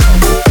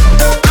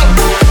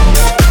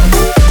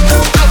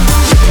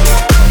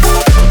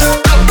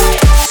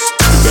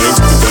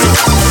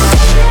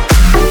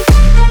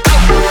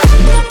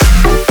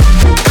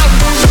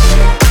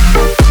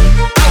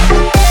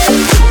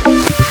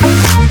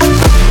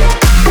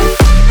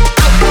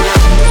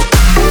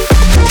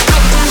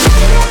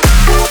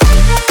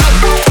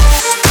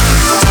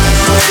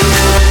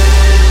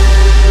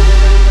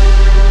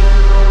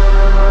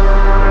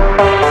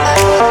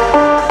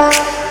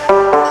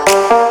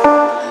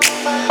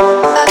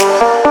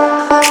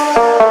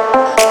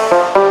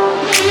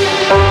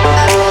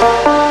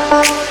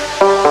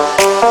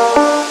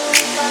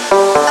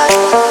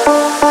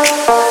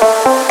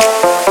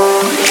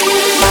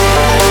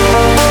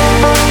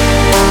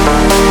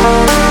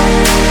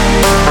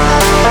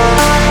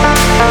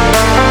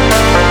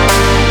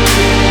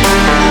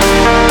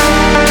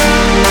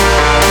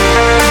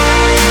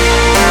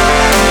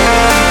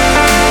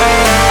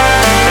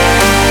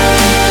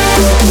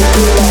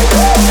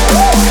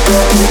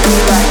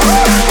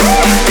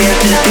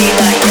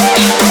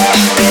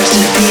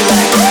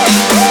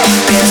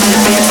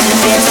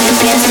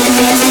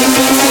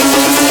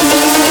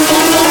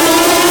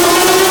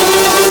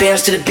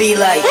 Dance to the beat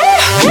like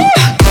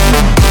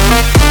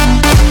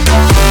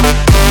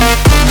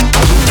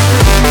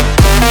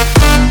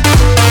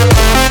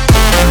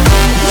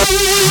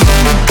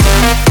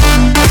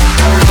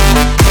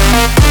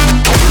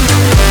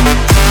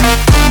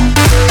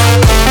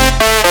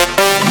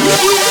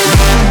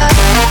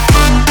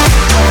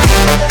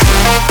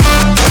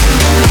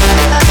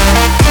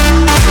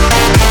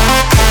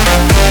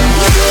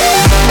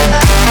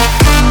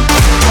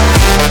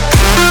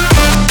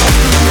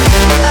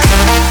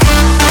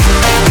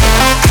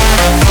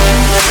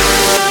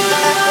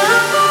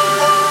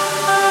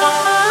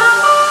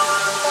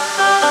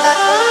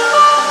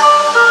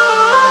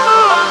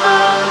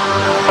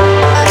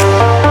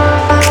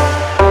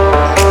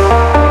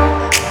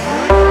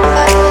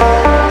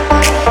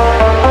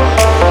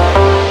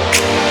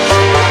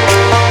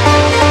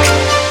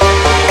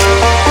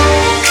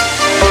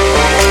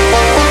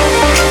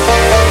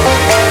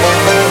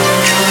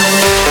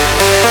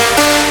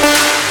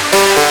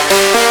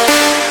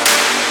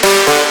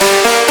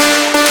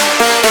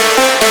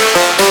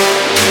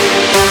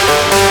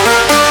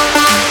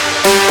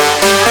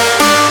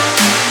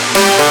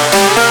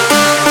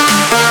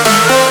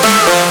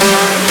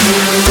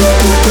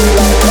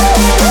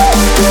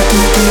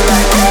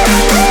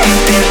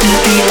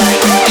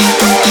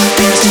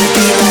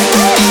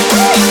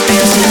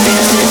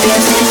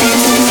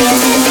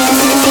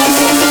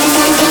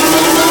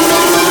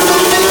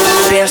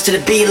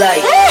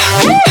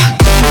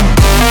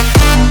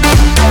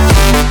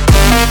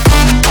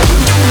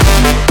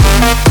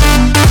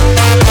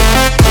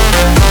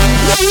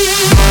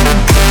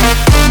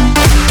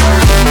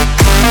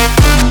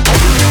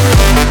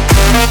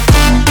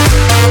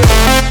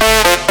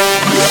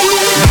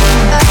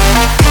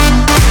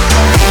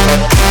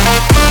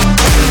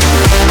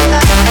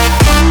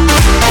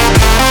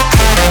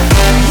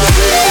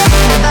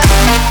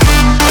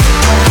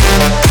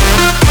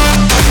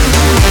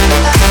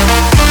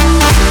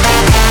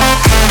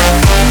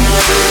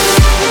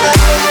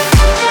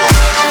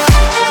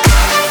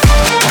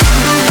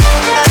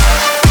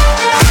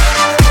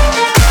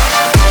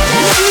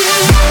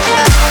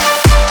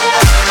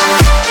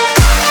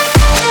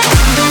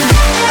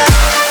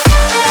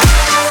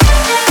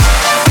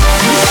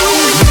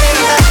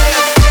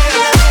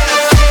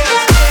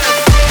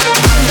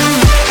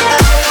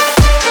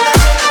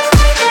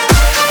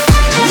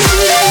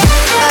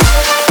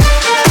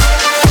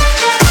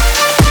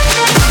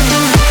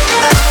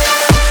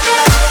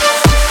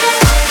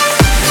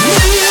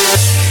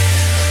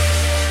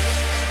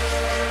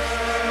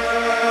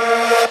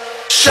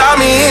shot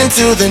me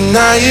into the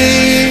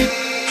night.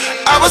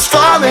 I was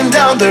falling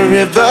down the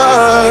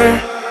river,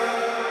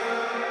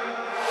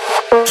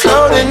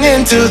 floating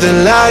into the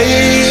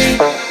light.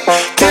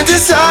 Can't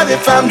decide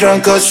if I'm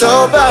drunk or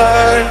sober.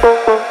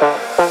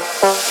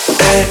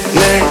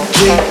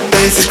 Energy,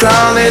 bass is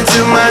crawling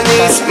to my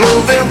knees.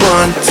 Moving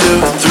 1, 2,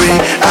 3,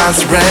 I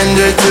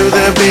surrender to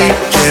the beat.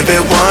 Give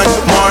it one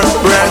more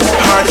breath.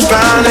 Heart is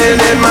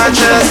pounding in my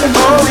chest.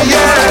 Oh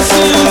yes,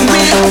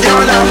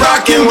 you're not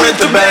rocking with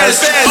the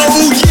best.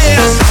 Oh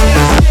yes.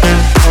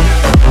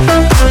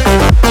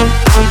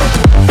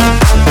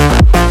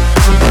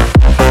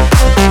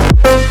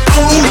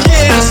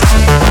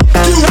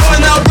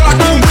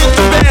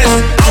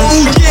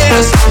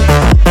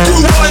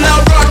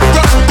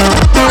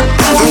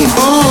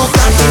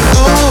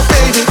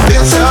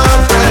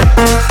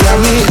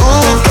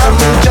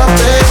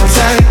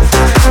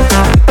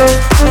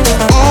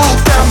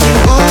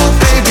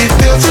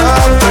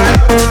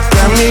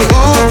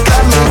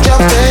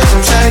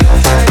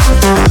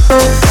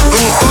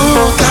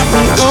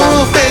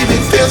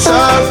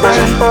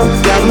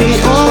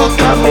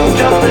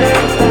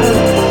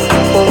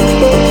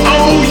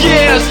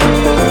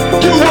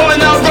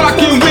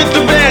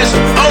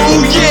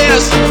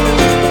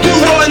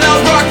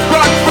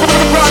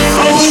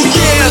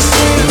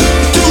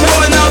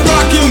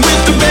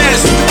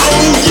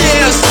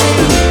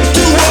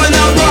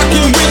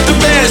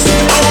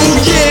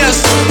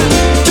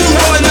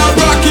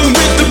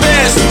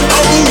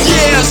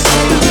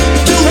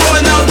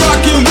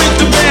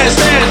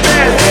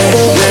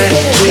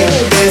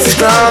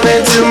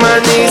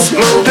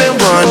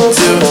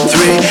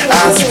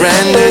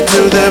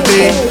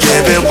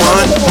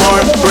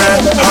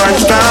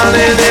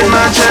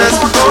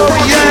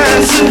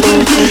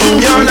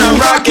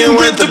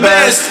 With the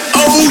best,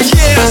 oh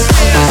yes.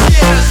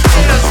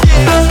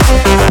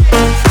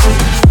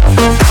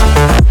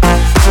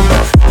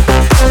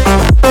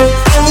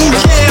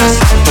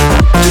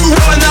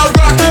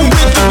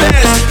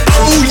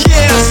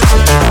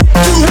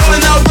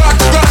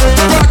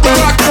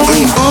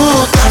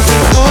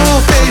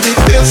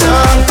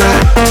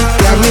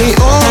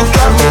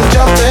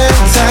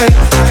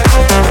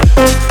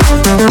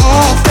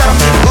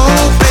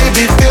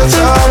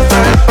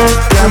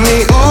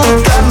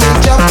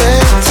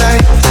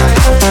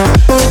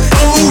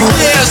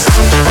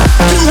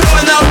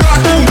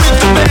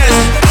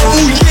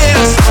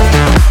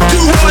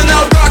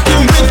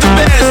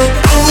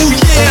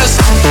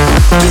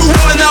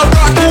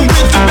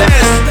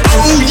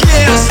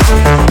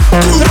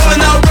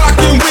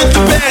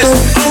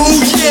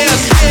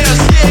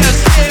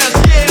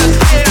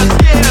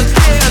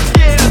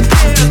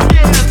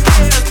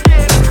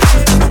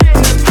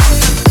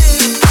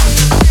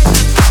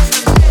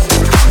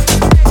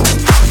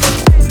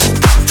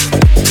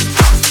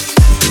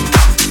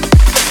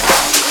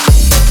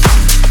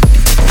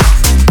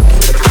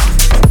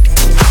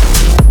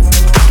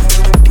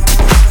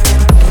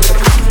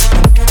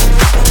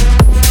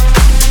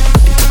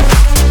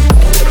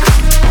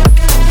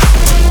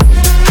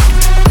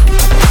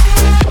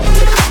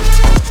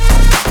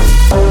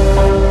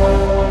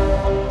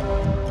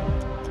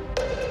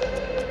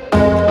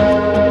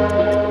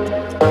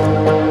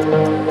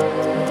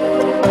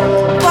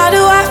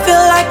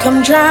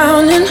 I'm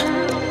drowning,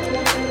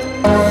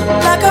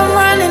 like I'm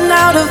running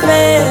out of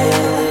air.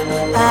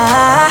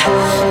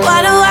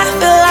 Why do I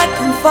feel like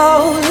I'm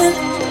falling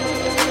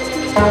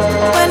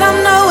when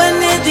I'm nowhere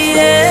near the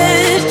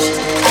edge?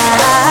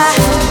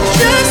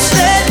 Just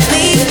let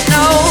me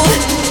know,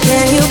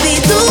 can you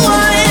be the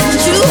one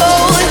to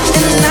hold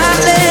and not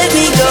let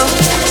me go?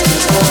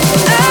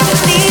 I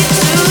need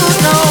to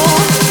know,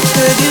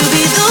 could you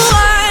be the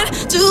one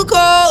to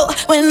call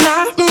when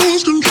I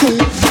lose control?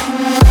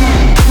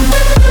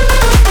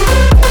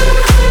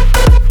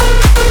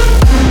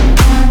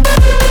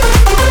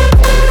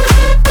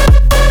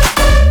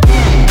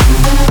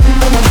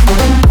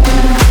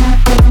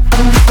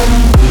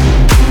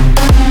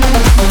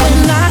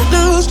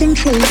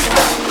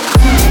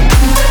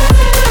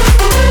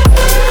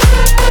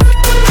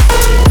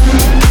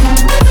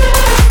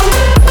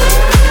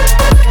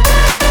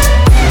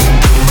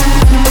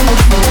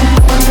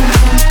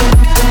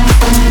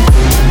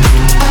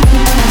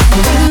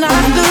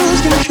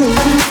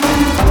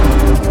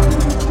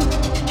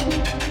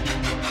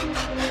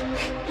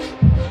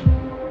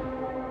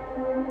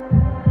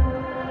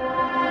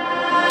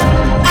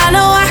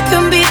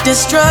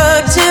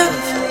 Destructive,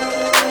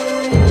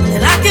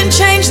 and I can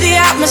change the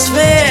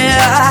atmosphere.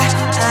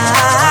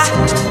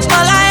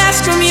 All I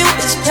ask from you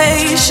is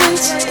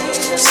patience,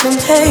 some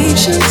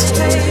patience,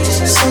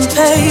 some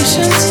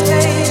patience.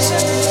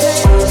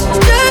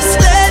 Just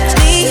let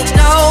me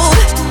know,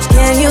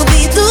 can you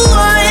be the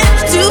one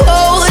to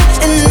hold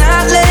and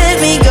not let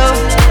me go?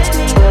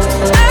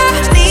 I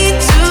need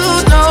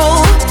to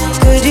know,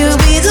 could you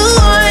be the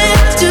one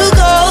to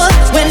go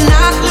when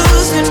I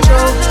lose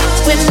control?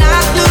 When I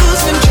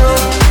lose control,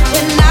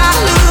 when I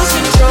lose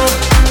control,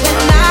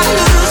 when I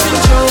lose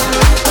control,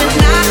 when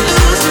I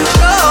lose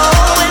control,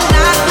 when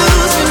I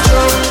lose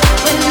control,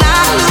 when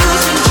I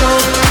lose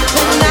control.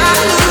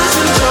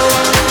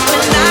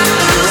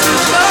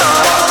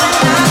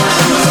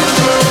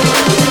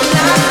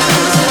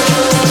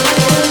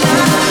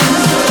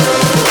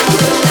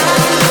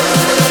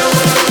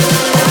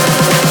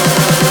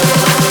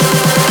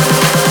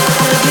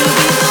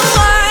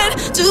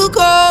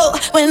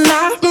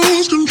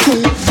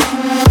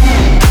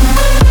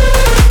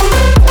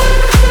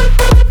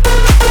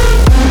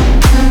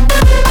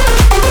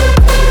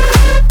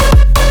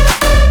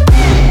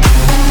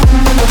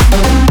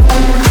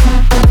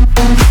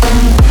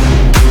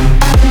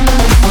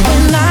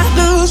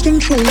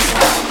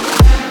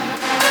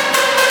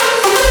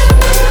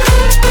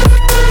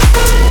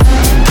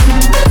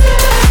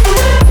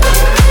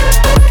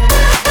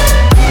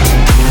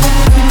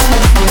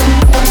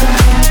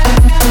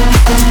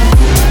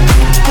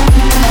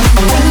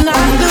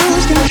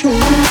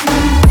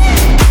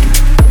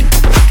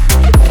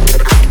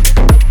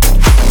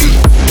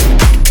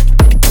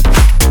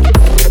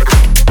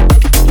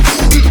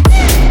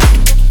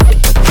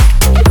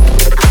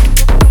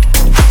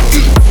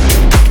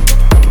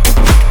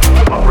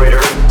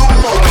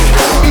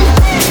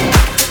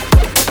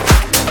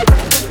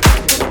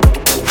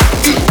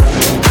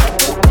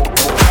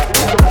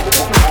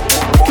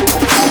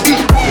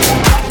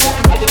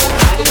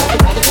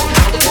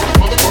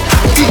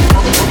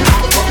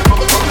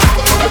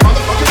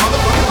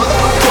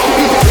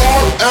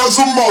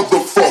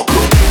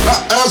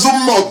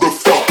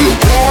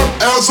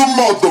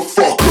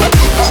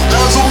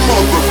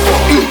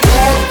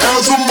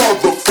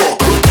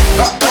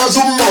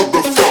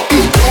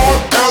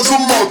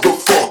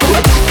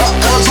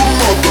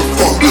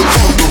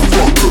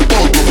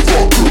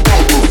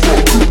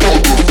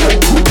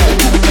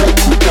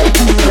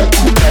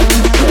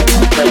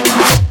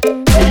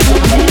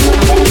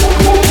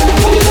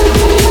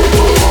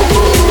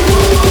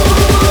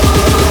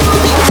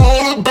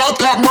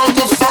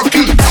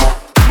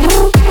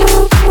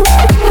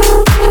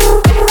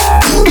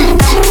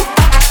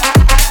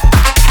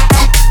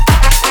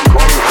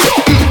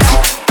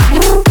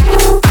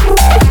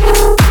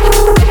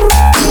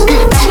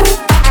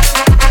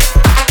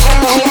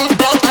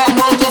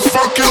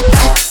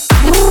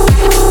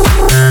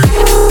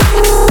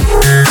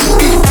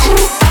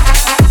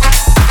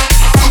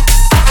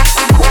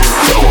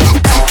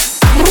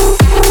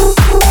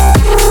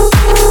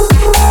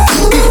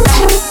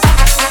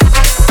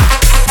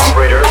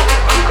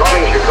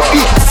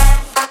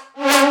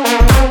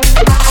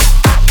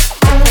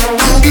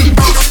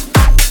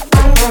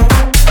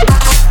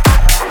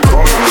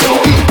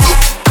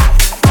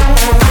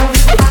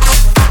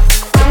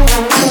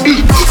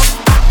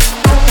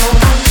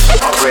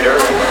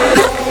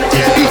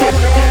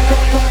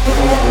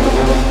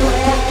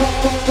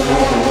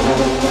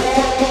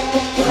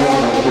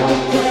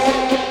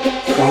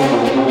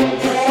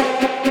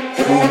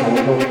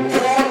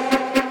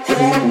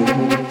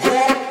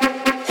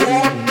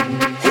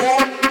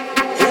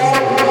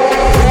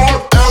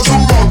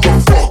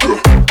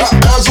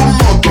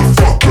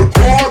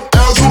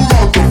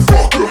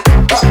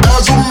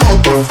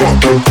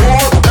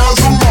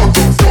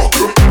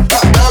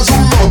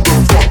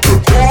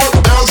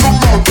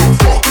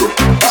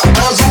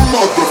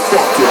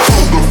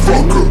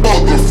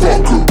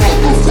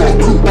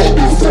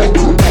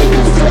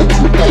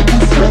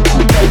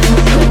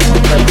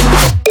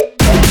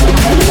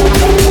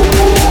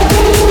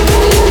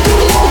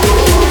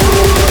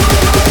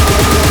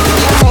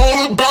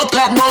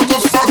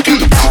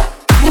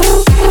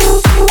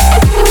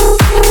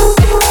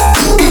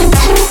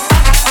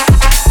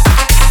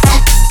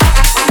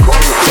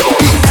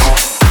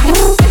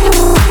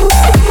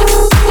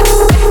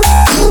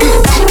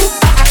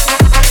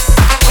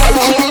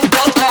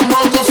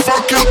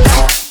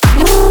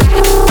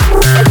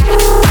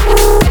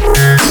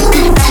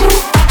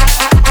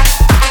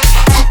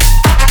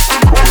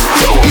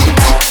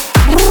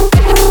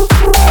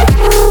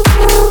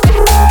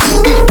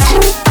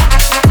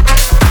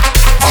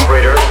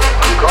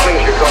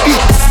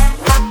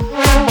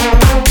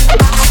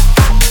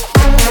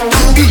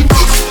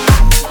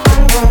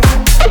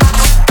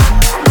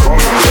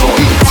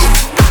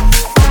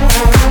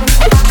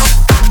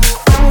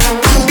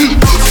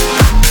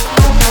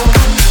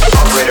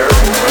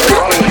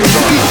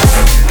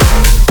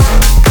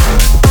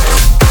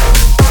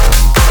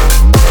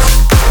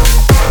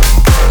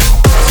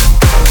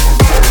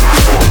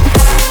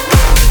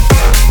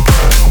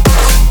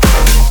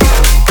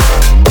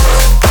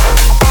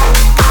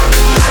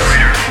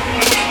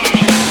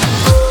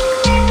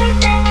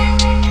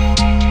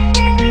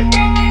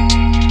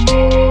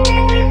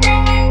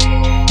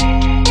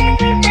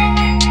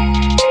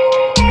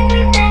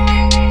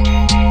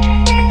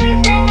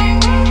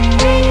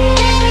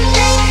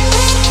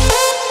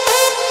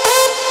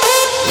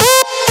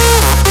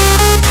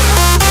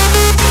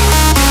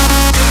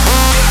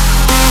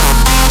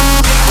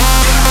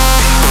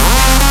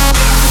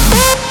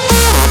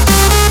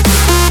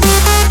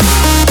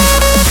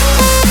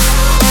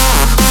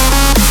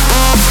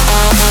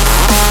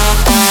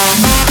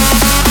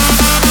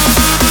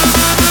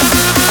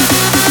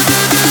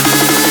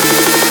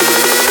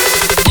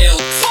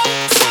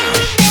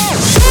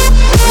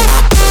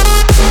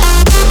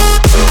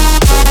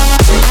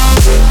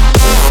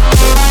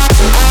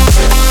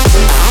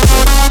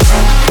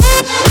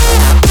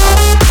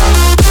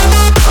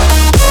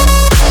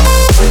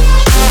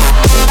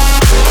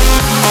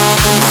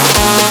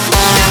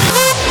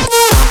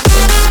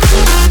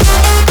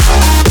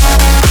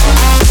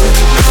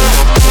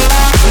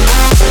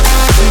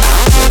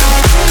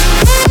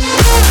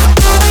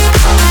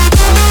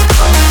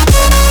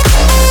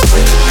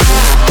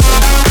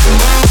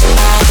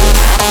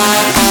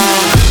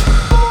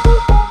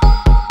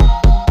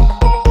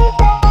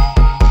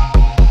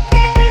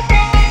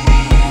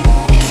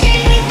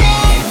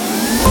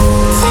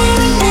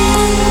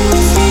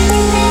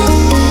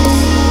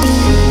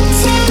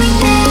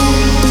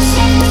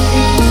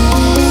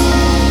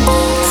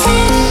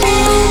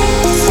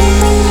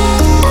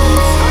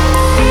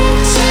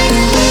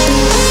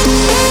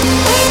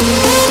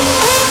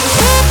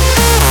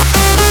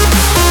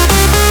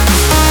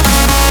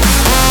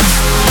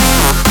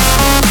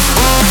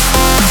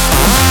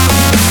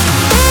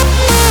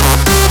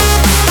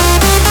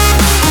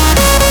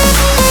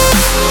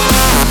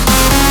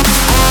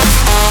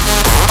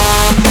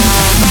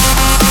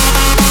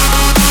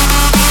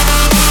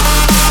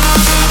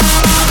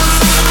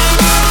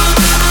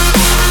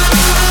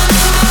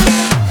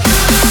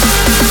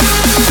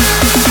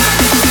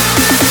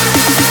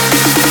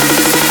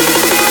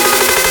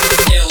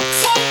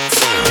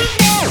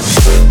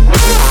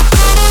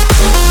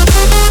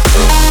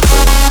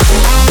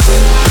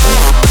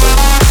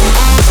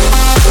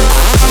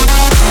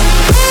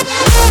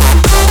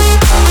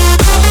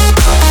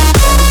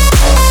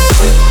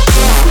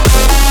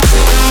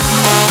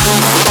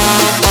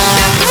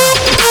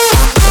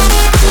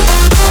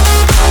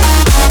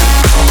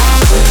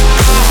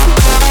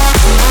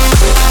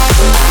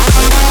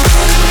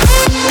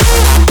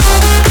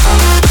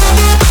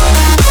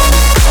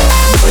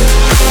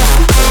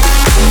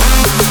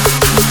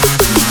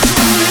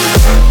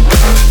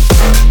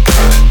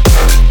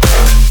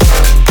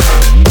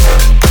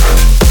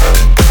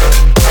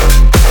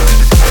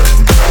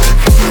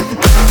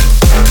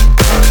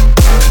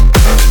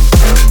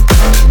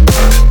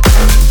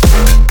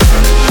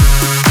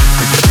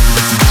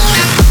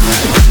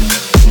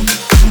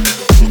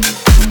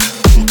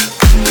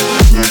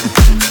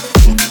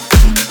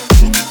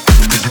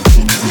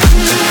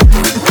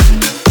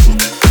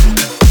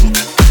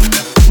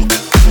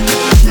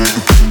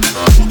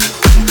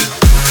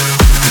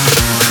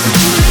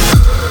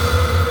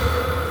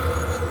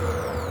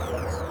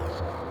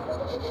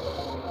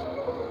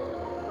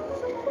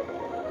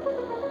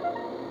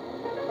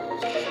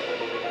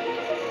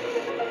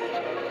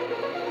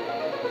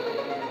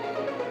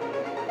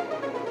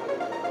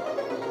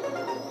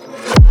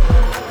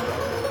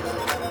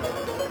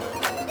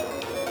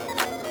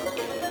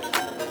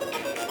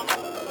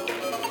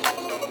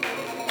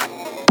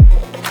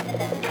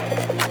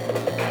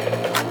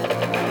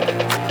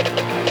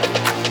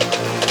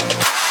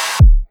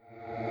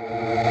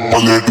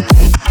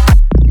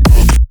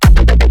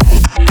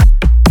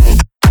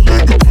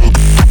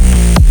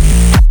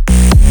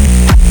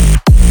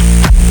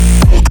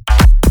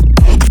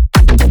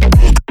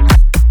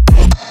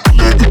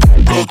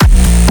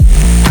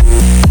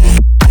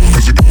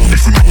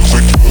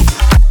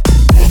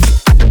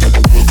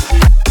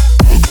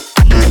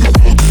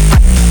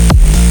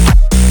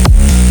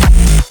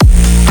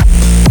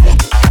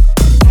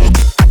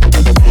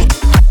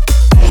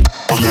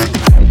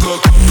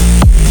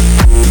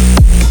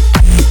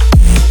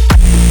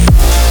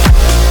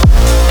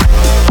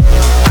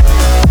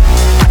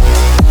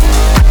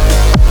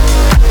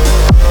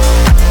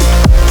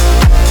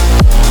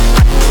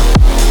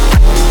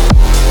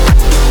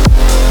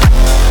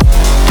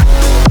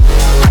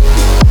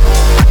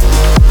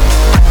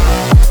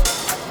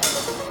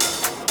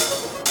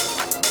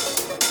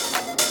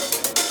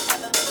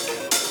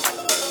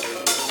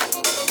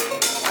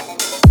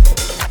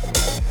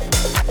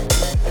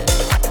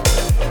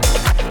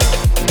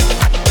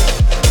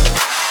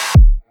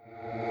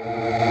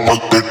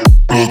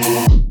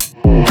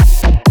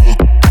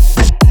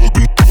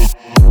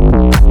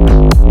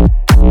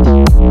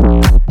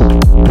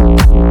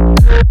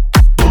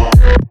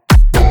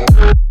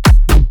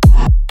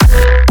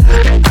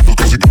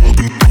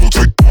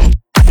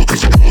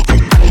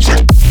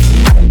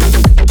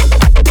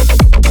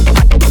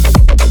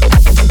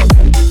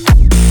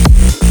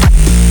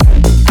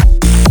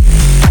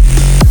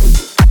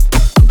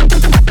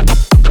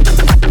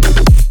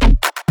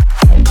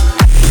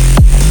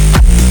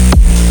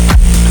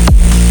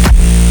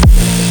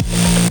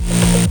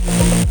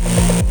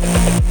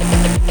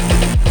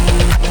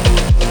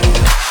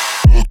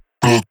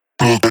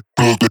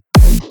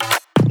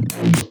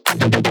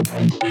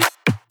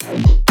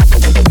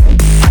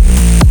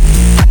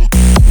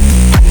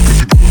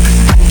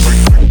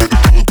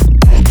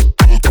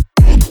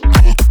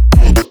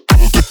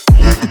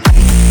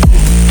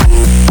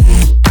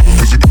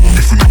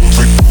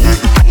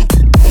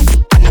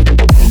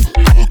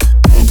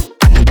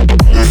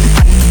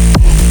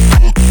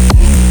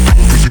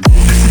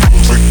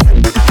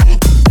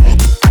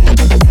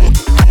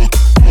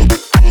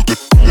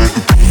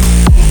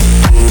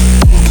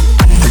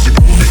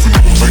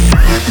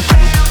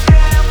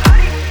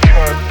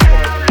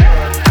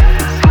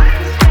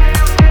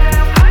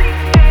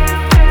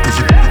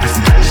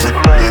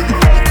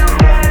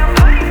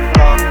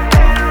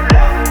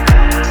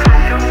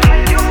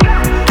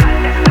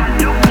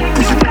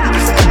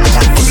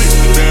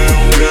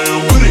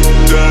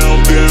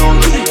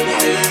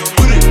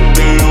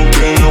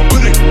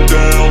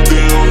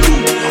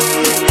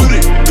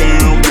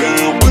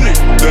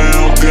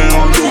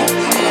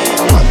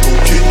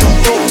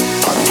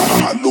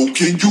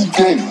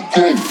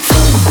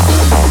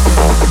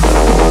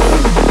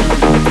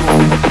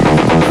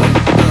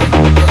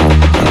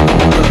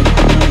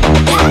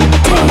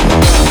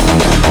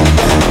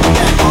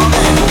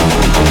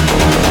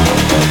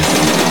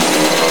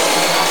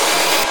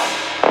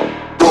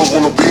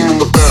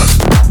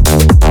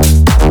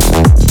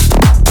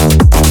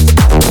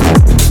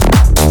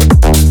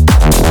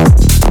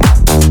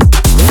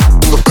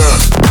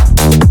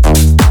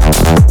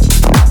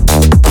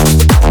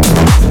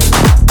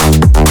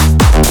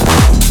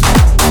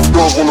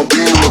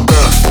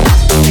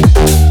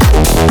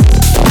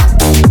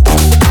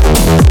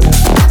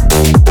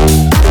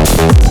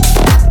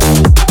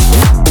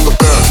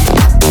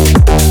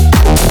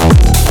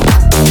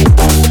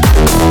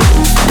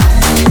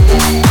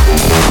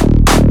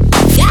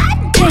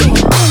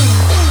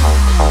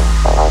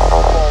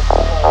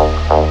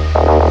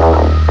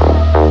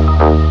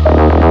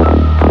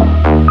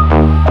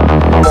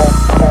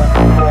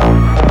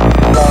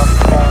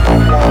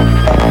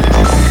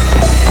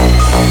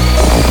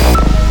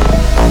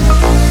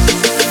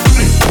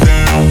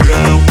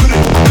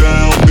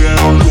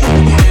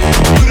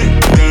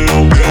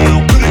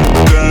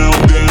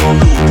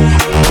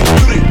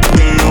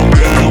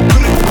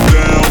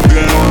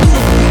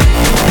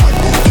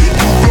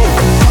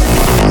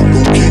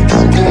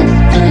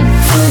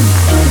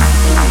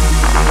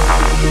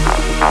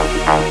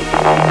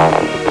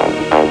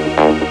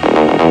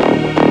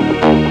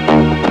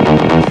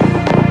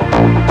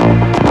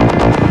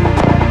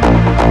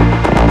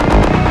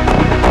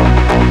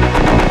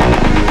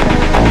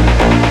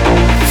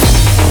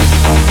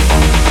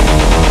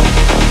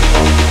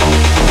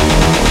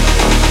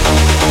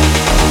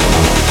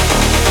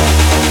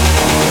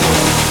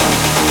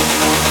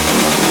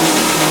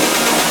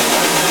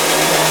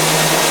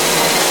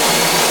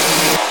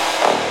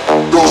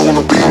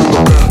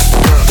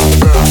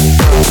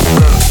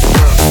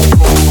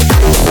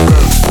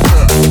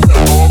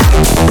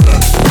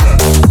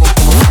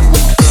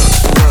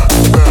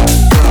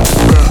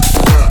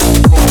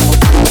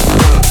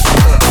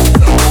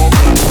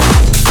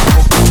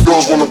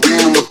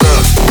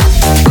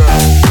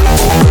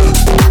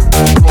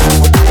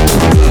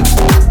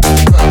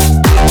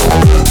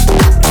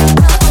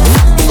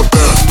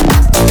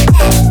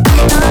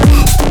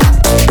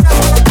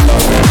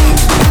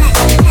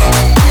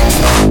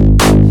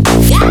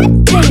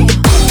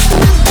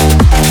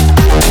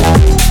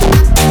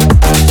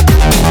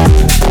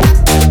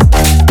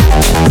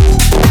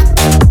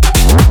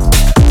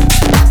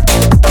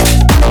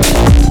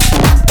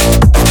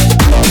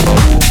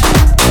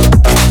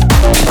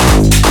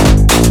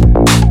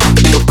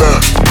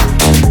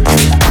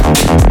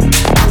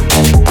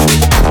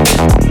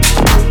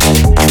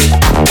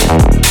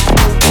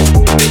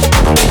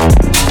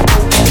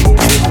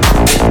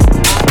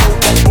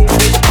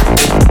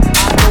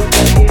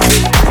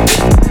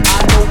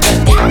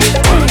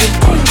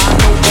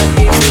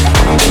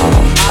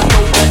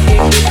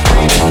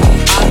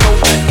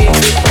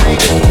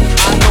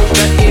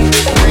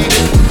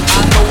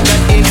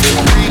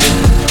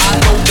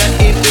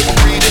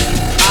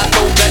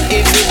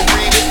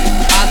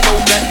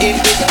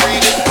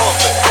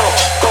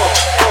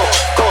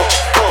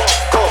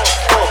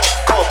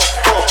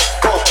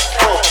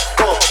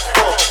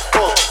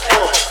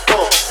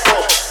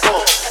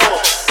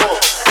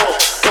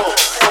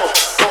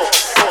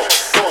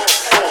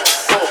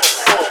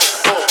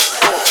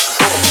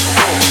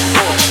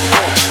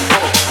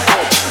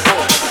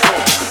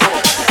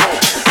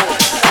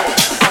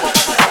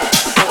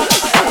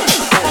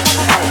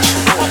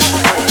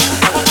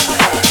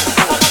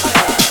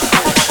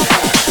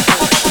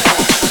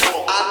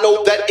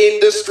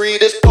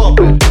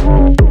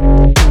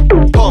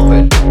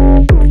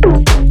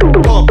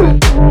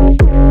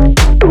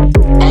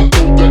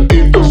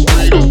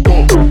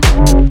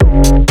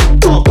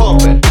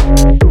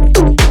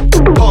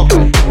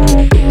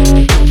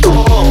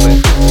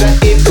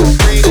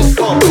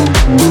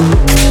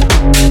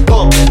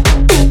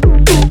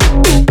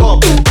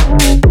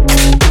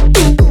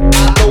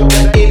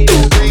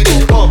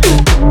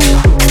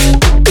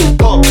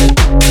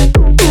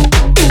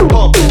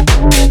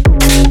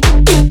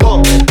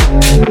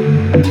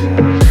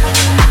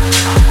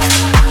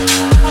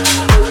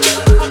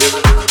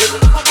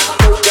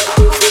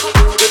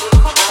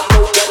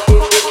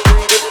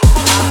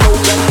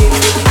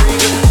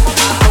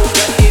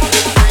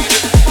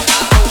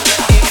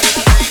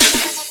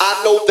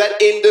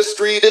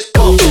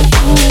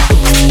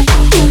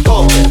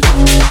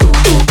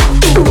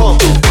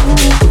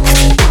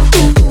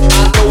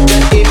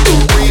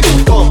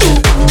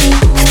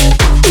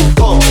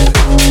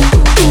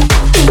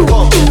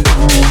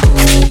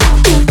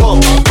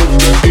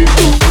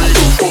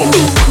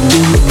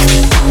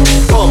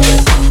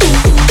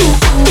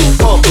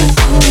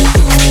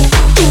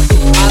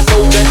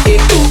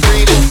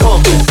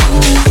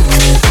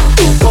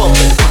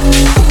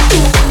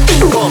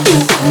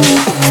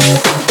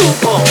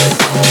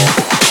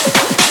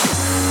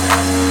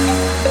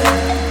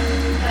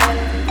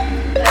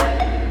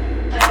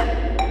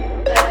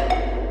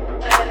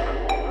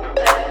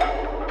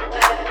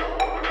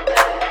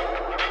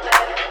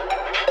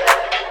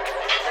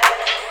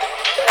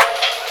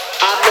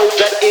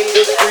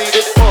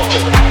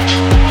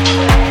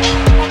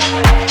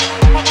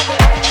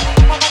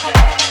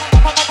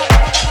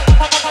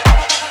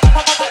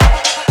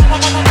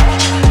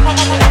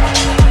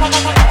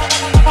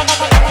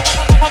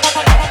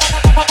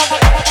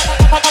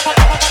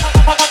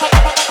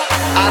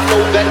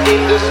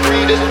 in the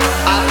street is,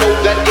 I know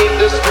that in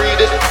the street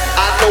is,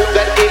 I know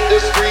that in the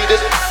street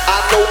is,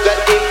 I know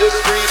that in the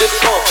street is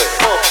pumping,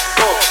 pump,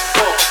 pump,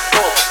 pump,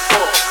 pump,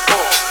 pump,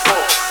 pump,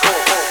 pump,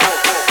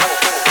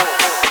 pump.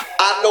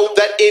 I know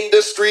that in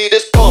the street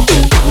is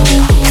pumping,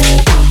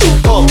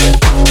 pumping,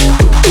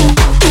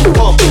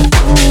 pumping.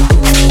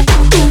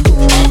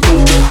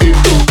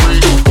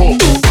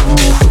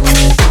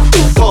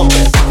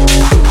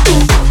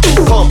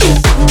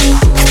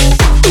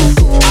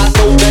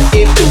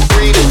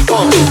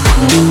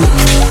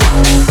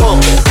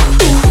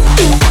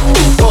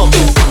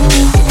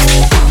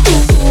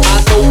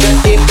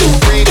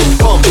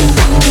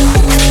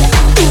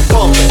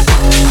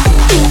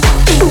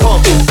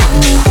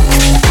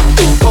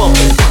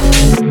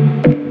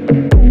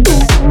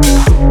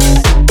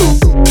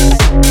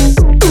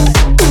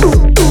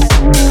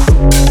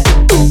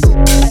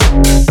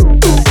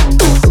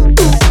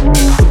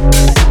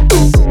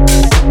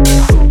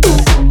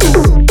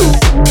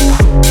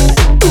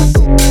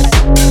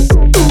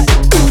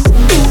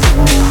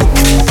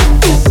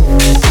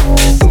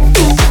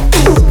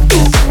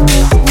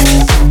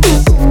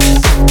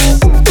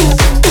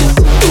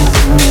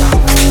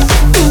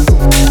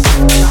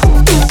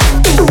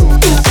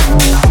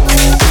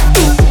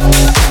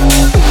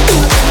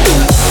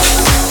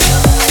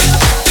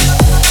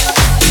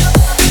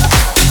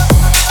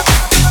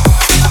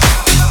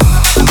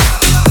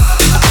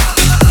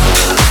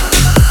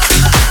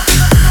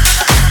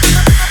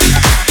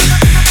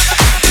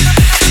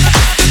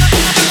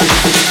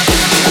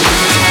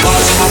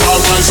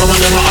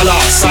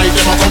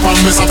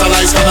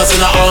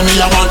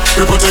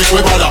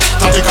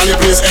 Tactically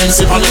place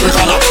MC on every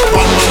corner.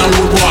 One man and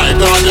rude boy,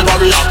 guard the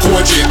barrier.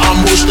 Koji,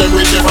 ambush them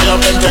with the fire.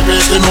 Them take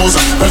place the nose.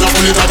 Better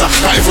pull it out.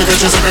 Cause if we can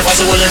choose every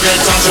possible, you get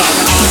touched.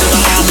 Arms in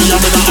the army, I'm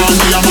in the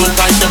army. I'm on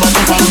tight, them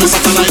up on me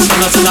satellites.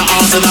 Gunners in the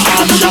arms in the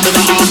army, I'm in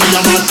the army.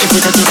 I'm on. If we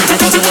can choose every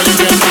possible, you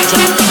get touched.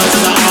 Gunners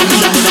in the army,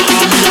 I'm in the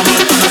army. I'm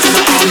on. Gunners in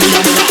the army,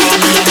 I'm in the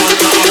army. I'm on.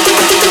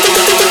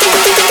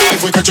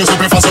 If we can choose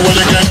every possible,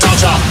 you get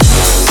touched.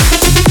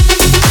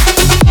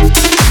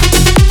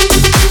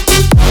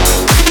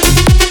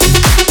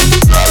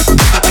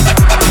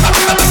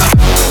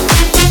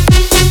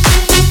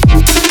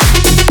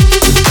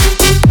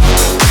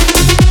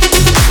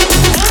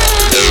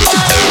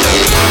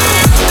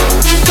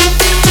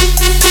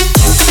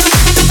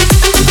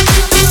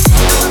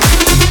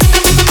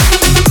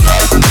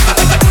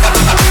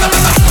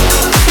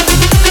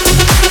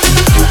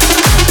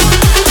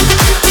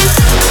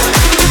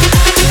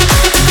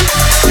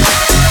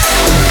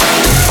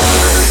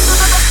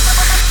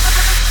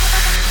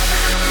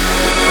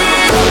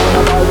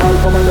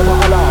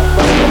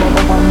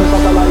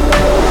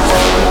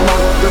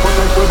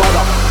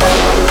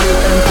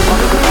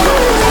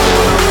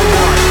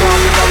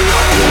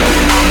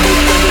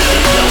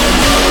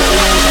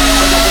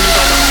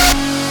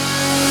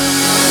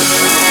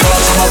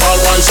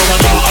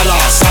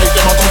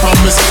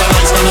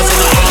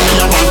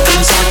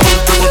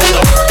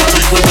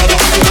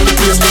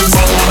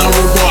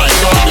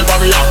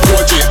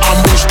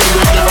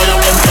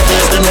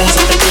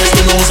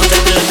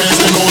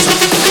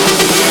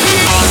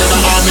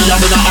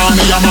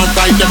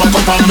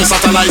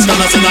 Satellites,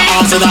 gunners in the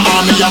arms of the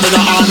army, I'm in the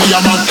army,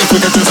 I'm on. If we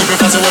can choose every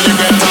person, well, you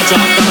get touched.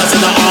 Gunners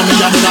in the army,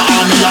 I'm in the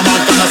army, I'm on.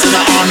 Gunners in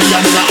the army,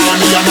 I'm in the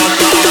army, I'm on.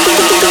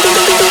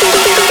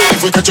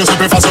 If we can choose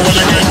every person, well,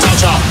 you get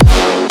touched.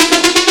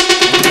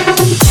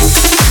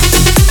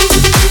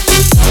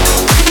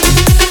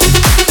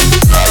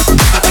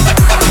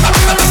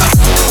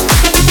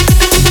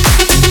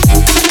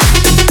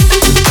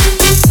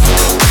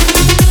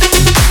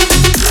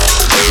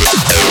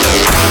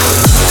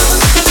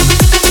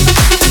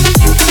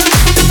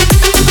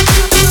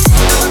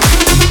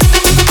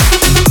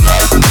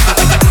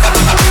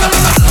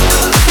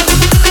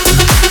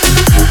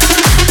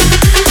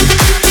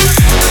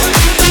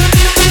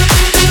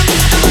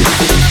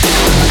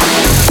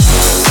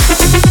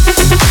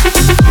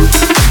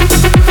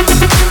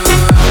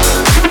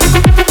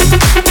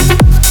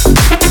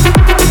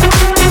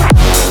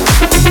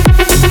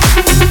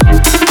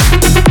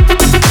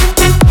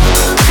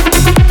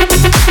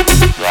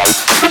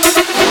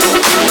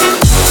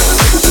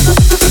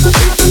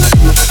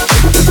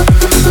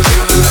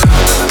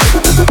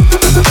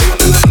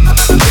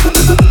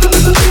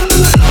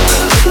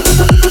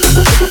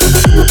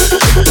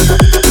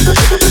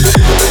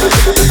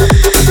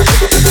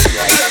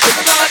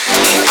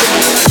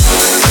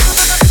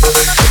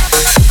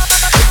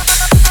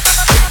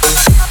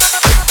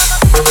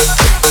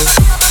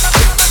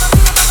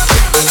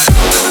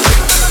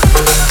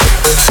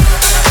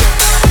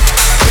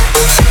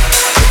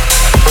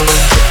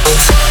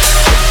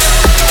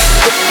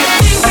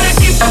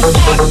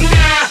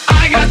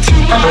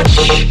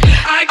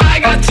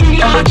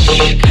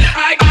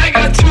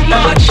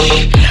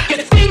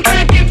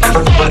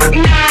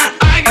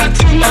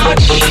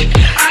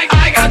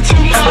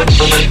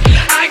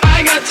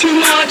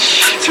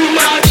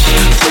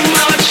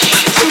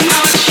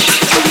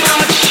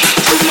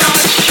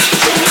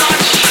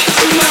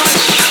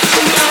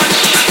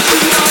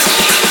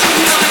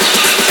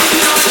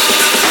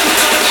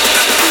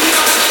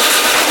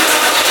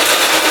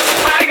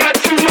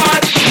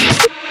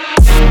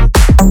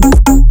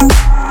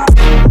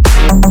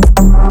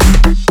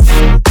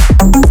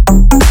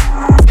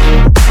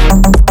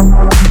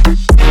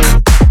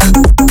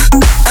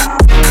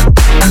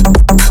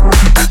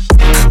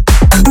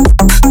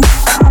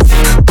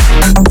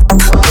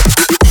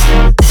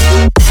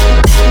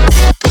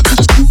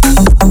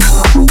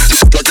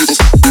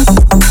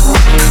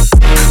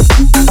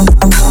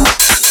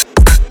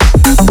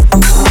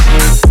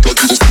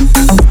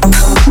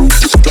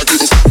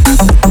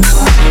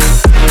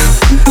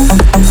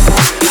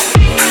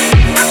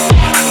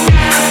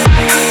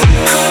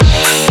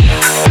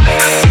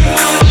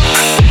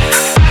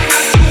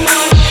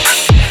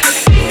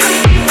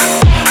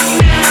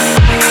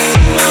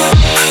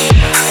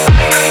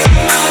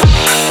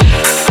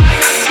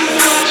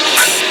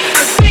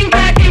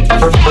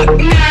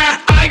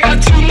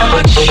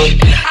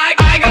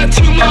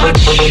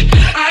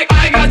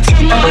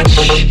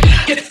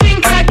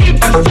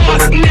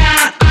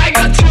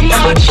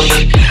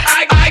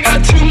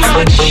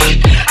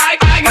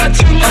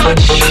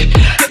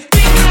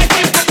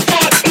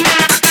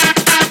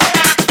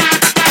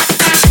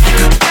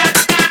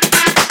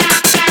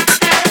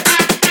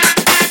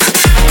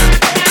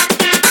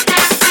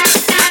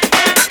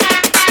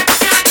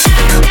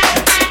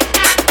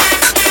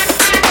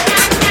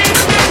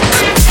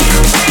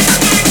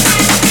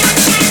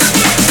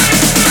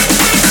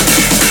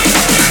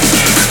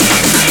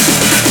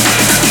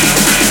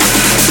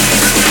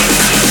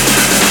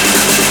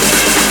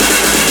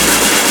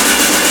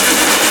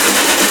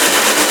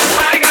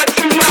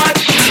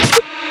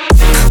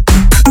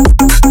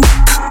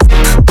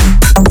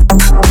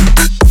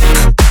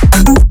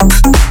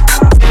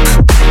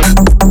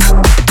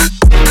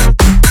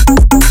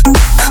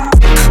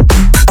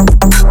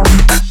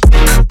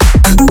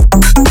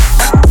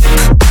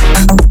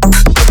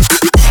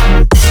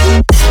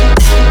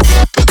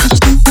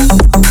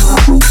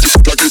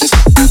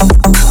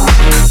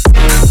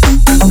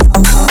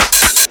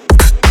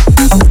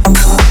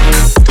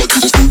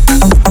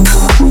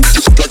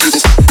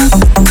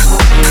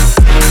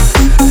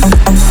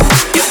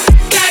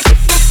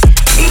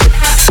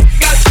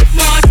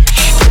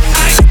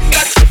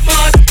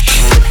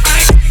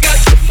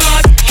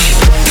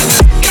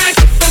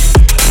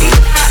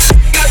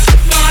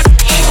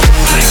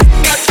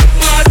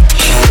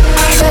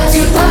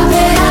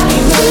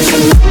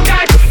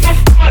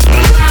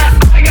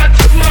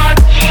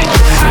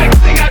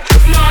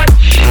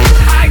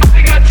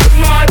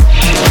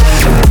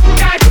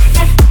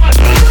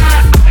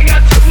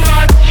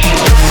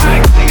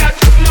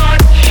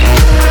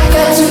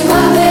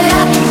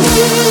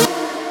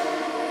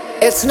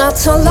 not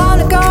so long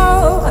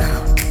ago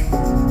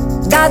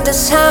that the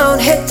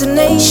sound hit the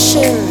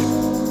nation.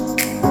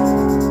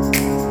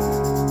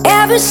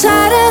 Every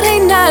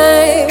Saturday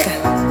night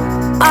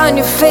on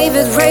your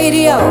favorite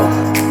radio,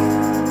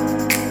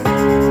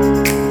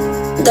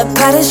 the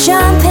party's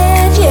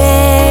jumping,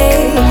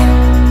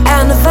 yeah,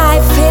 and the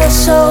vibe feels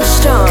so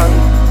strong.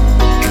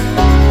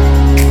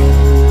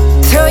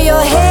 Throw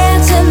your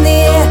hands in the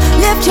air,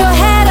 lift your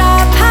head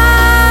up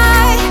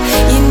high.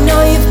 You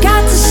know you've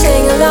got to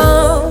sing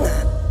along.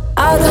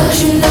 Oh, don't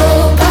you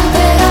know, pump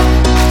it up.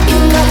 You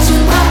got to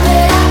pump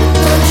it up.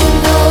 Don't you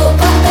know,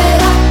 pump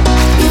it up.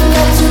 You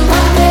got to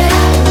pump it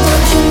up.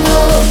 Don't you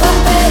know,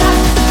 pump it up.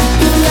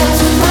 You got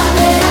to pump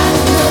it up.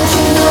 Don't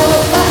you know,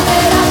 pump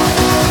it up.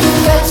 You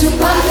got to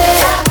pump it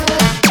up.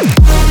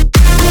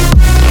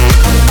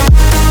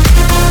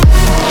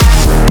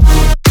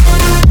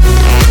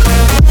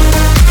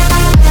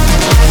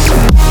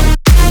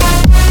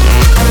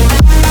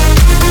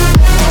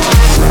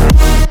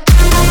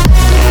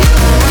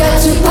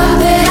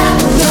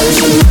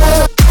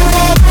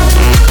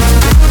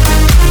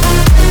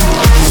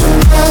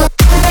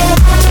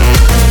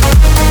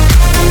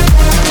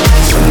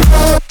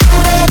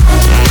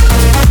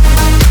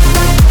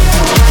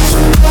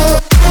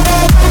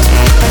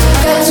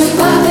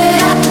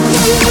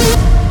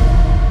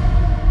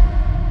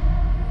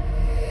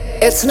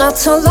 It's not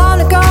so long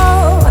ago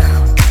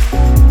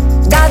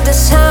that the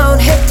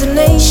sound hit the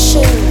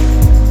nation.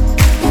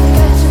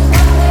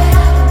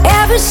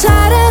 Every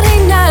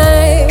Saturday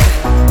night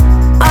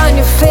on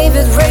your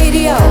favorite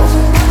radio,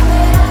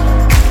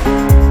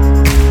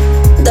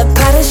 the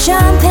party's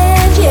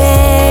jumping,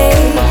 yeah,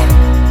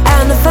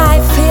 and the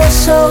vibe feels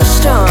so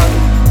strong.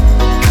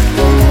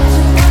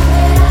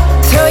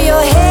 Throw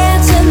your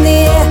hands in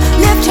the air,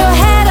 lift your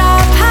head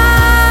up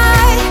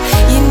high.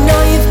 You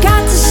know you've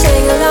got to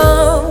sing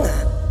along.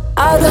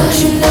 Oh, don't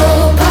you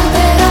know, pump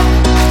it up.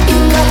 You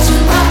got to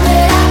pump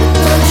it up.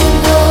 Don't you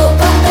know,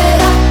 pump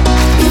it up.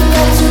 You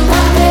got to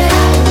pump it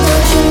up.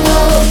 Don't you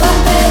know,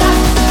 pump it up.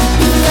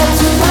 You got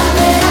to pump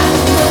it up.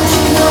 Don't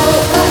you know,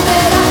 pump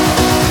it up.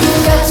 You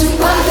got to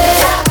pump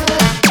it up.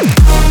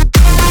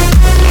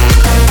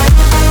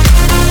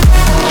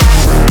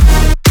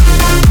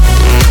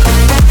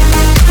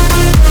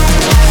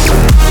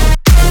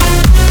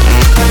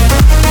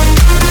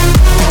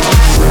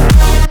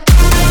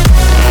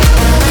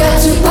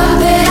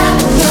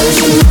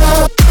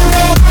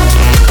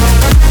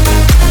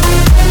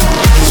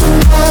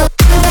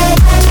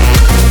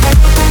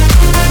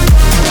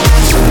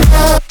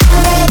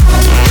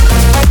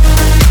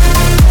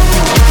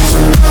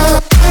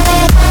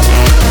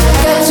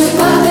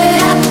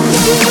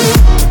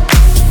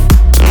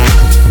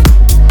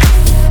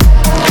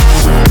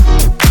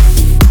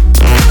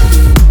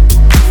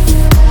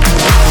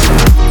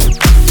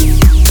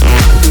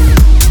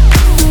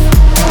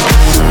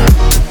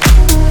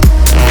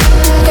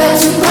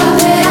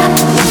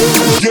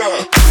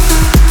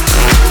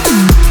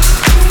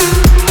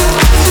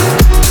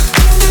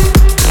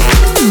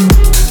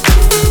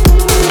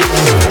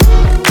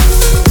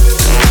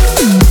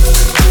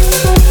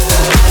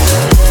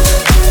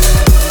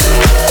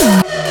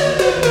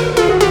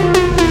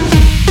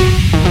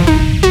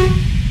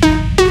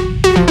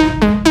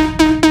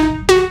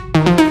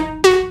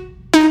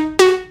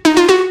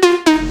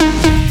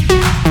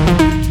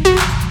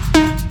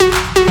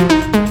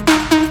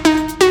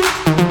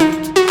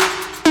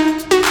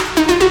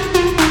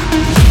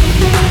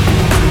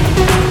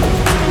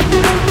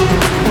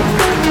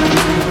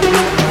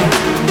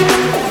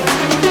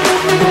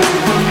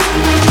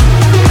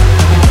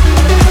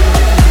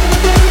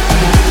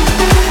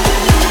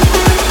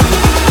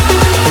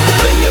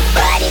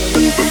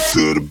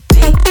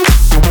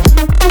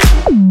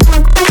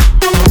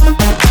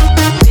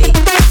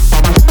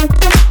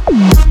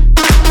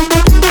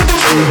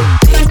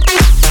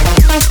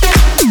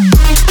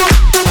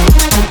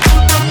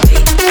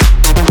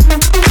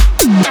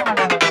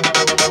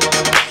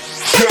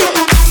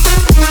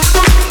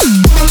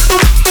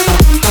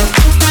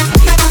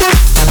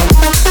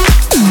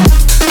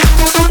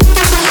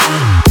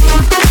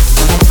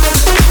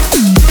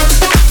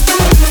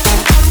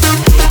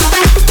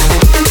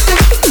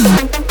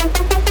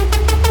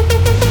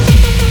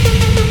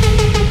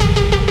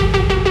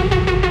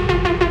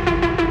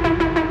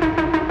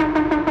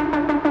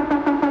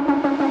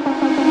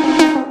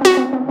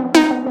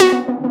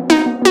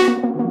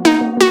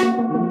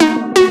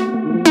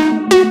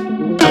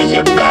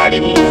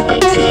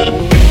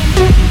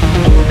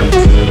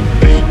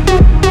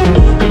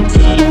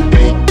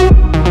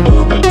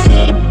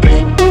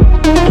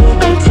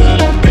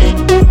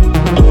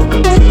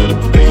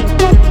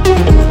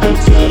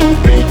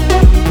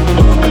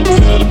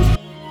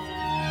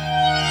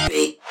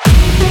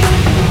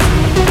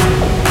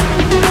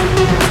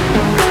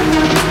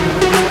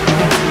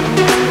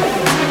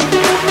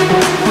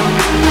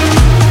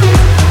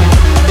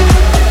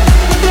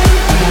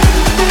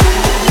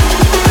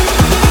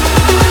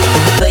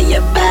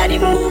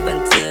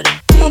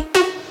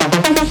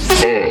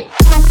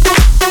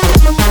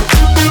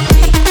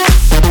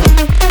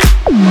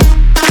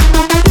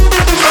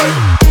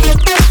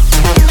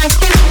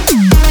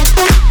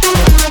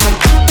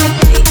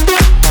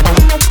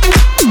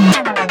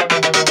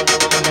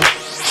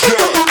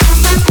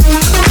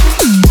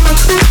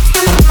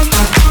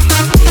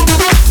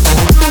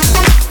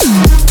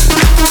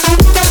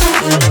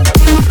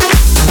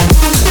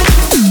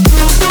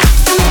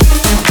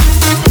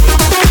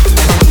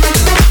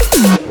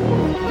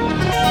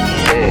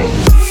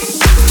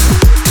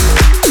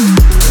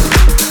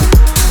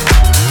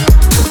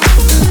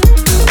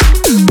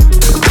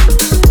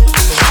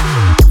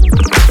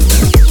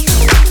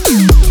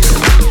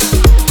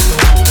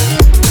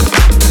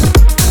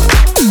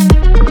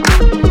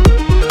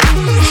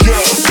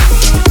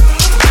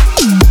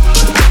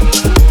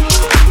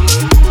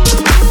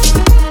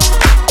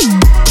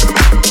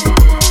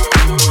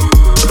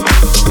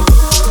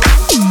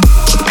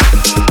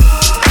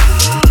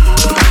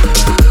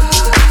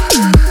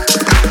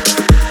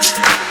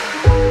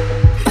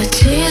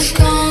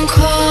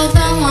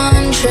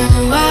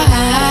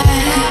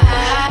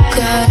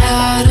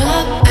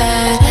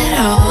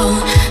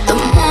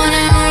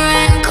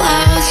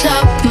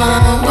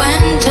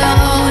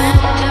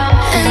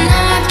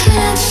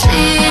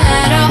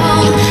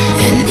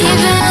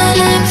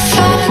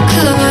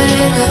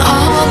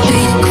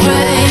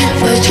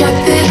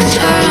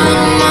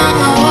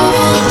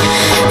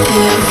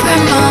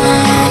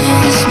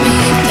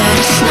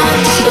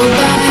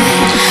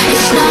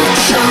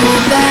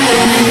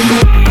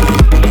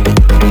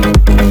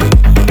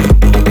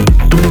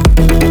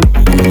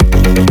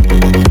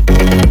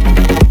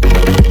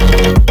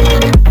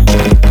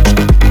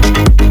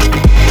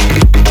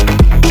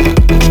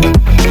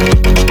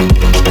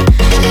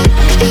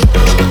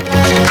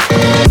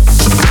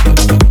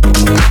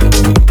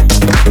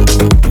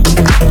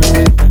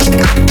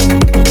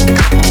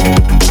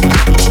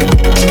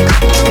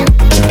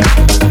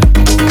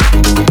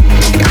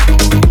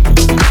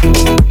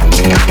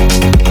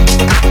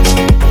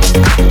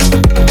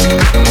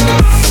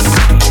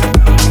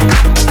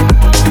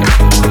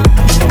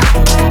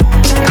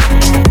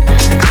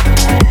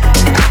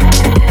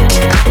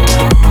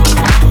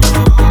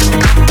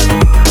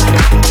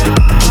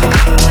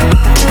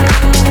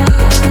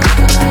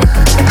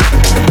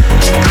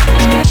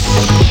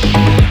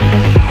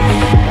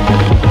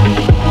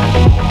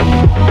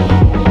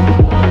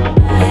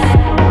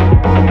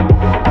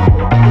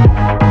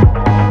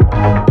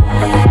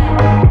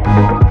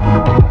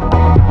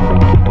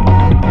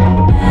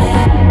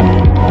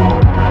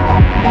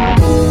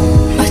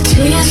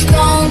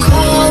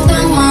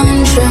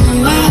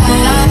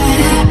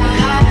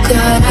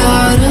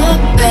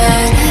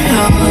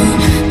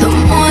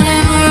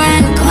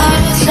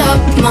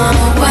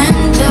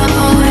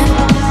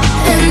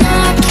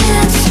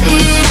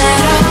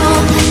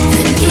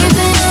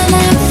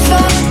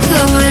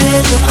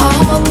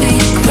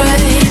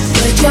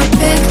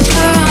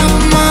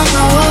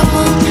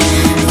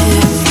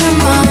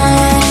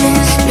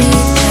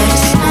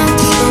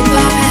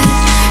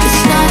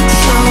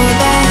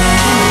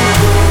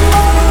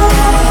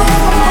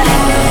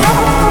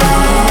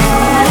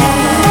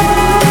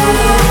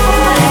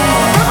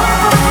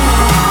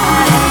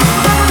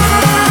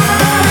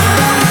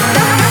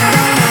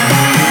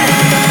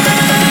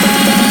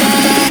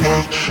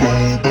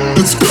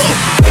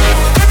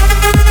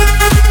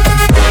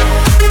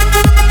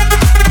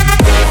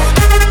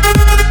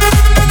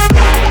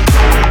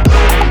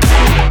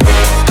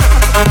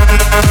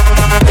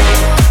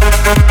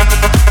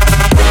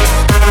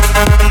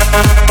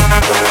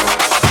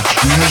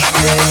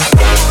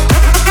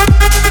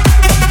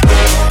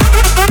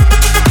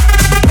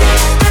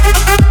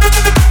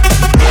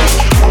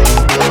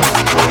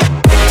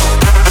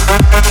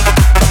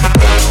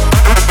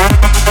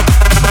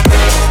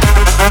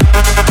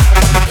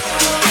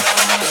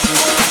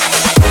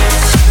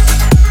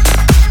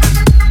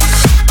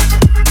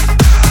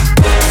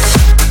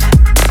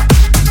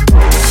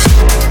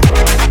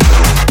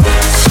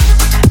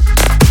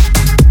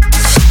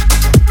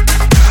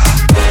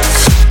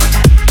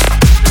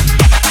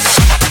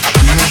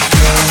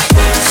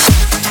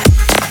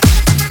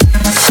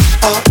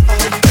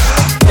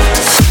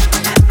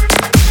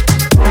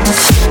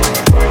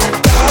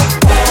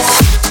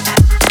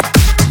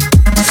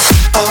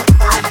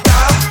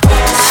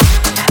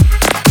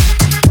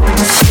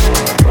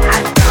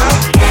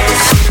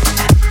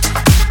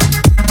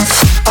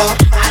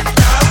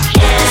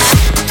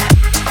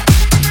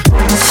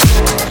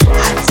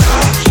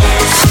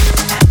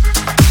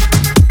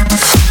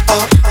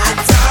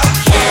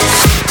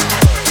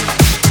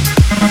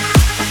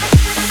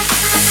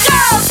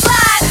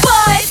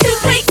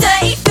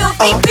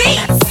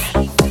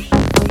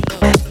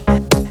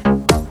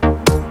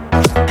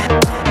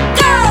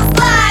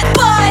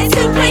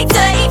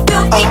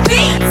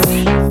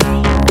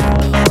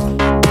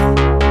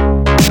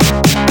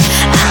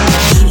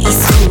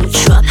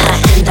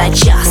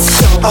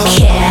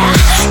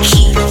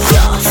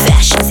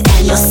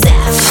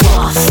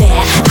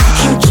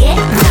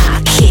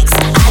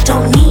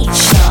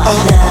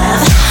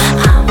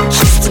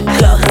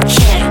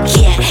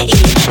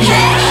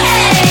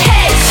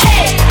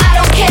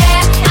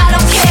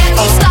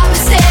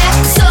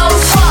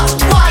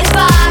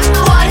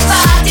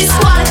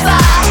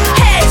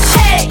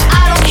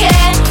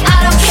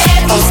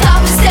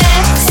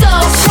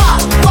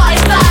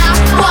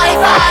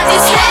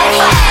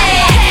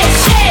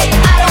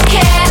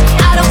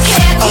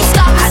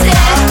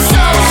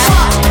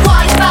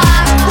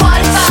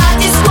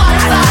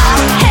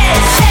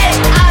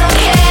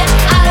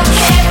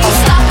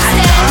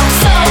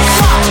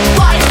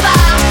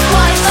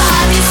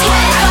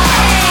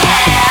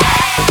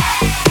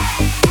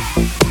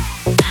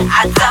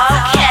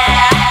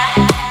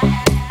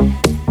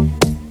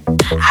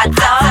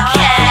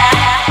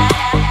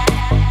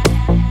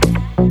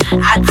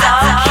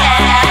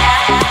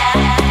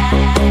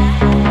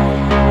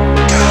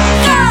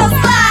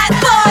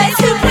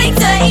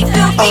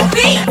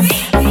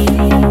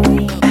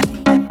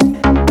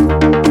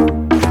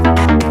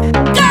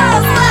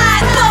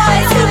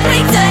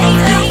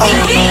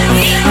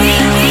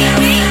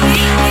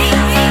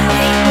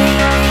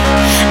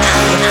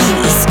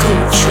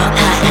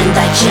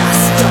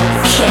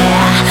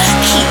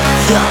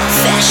 Your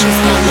fashion's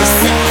on the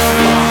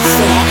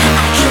savoir-faire.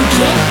 I can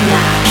get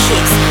my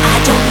kicks, I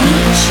don't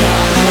need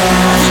your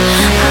love.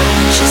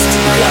 I'm just a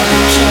girl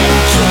who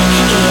can't get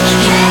it.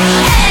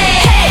 Hey,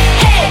 hey,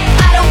 hey,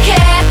 I don't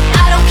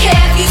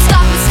care if you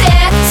stop and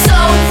stare. So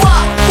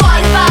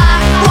what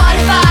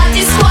if I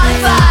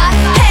disqualify?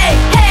 Hey,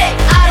 hey,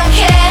 I don't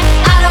care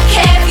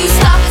if you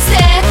stop and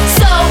stare.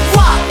 So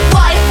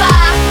what if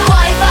I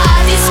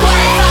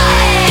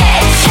disqualify?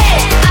 Hey, hey,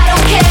 I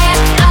don't care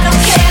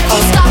if you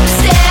stop and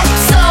stare.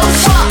 So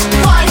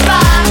what if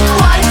I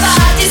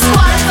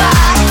disqualify?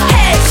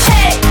 Hey,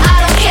 hey, I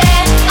don't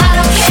care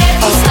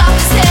if you stop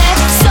and stare.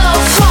 So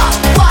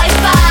what if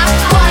I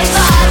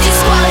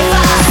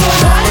disqualify?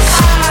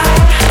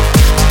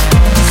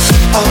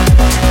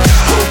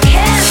 Who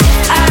cares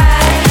if I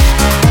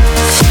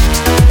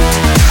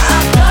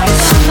blow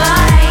your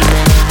mind?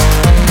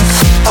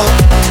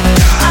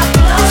 I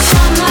blow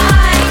your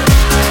mind.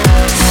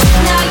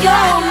 Now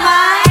you're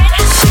mine.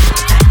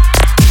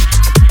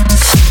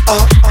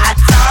 I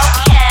don't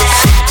care.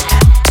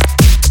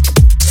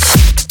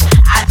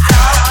 I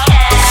don't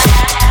care.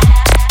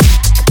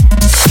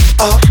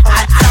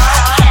 I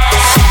don't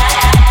care.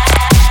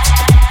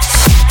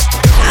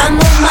 I'm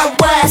on my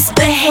worst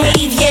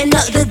behavior,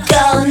 not the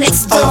girl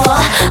next door.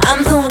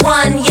 I'm the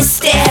one you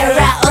stare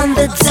at on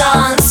the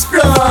dance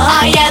floor.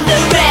 I am the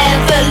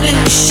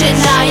revolution,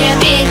 I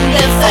am in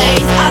the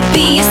faith. I'll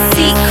be a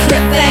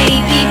secret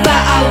baby,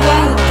 but I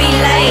won't be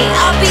late.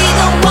 I'll be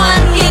the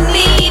one you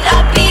need,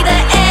 I'll be the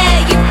air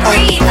you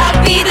breathe.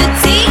 I'll be the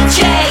DJ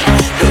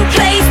who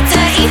plays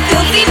dirty,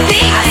 filthy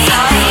beats. I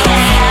don't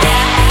care.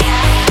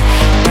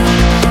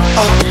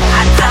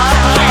 I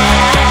don't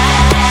care.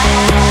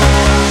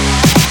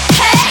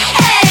 Hey,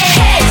 hey,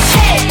 hey,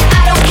 hey,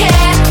 I don't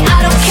care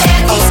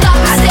if you stop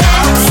and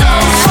stare. So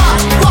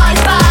what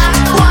if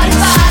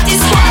I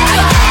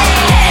disqualify?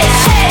 Hey,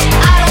 hey,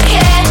 I don't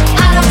care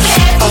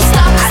if you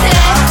stop and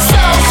stare.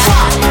 So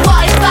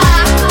what if I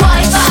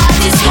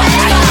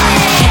disqualify?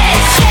 Hey,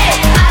 hey,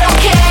 I don't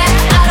care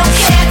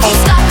if you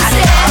stop and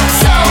stare.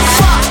 So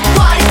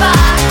what if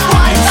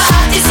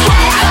I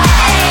disqualify?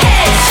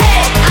 Hey,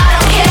 hey, I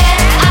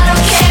don't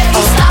care if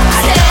you stop and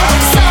stare.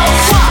 So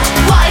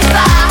what if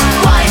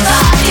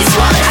I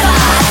disqualify?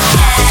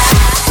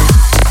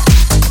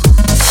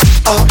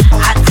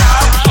 I don't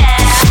care.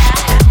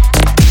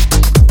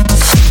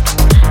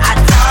 I don't care. I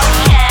don't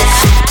care.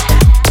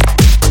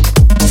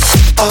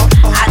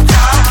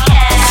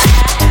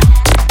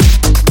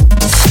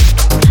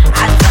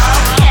 I don't care. I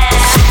don't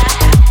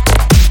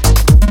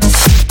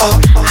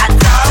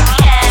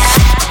care.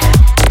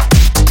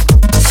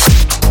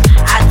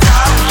 I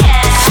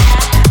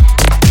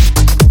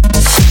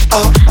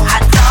don't care.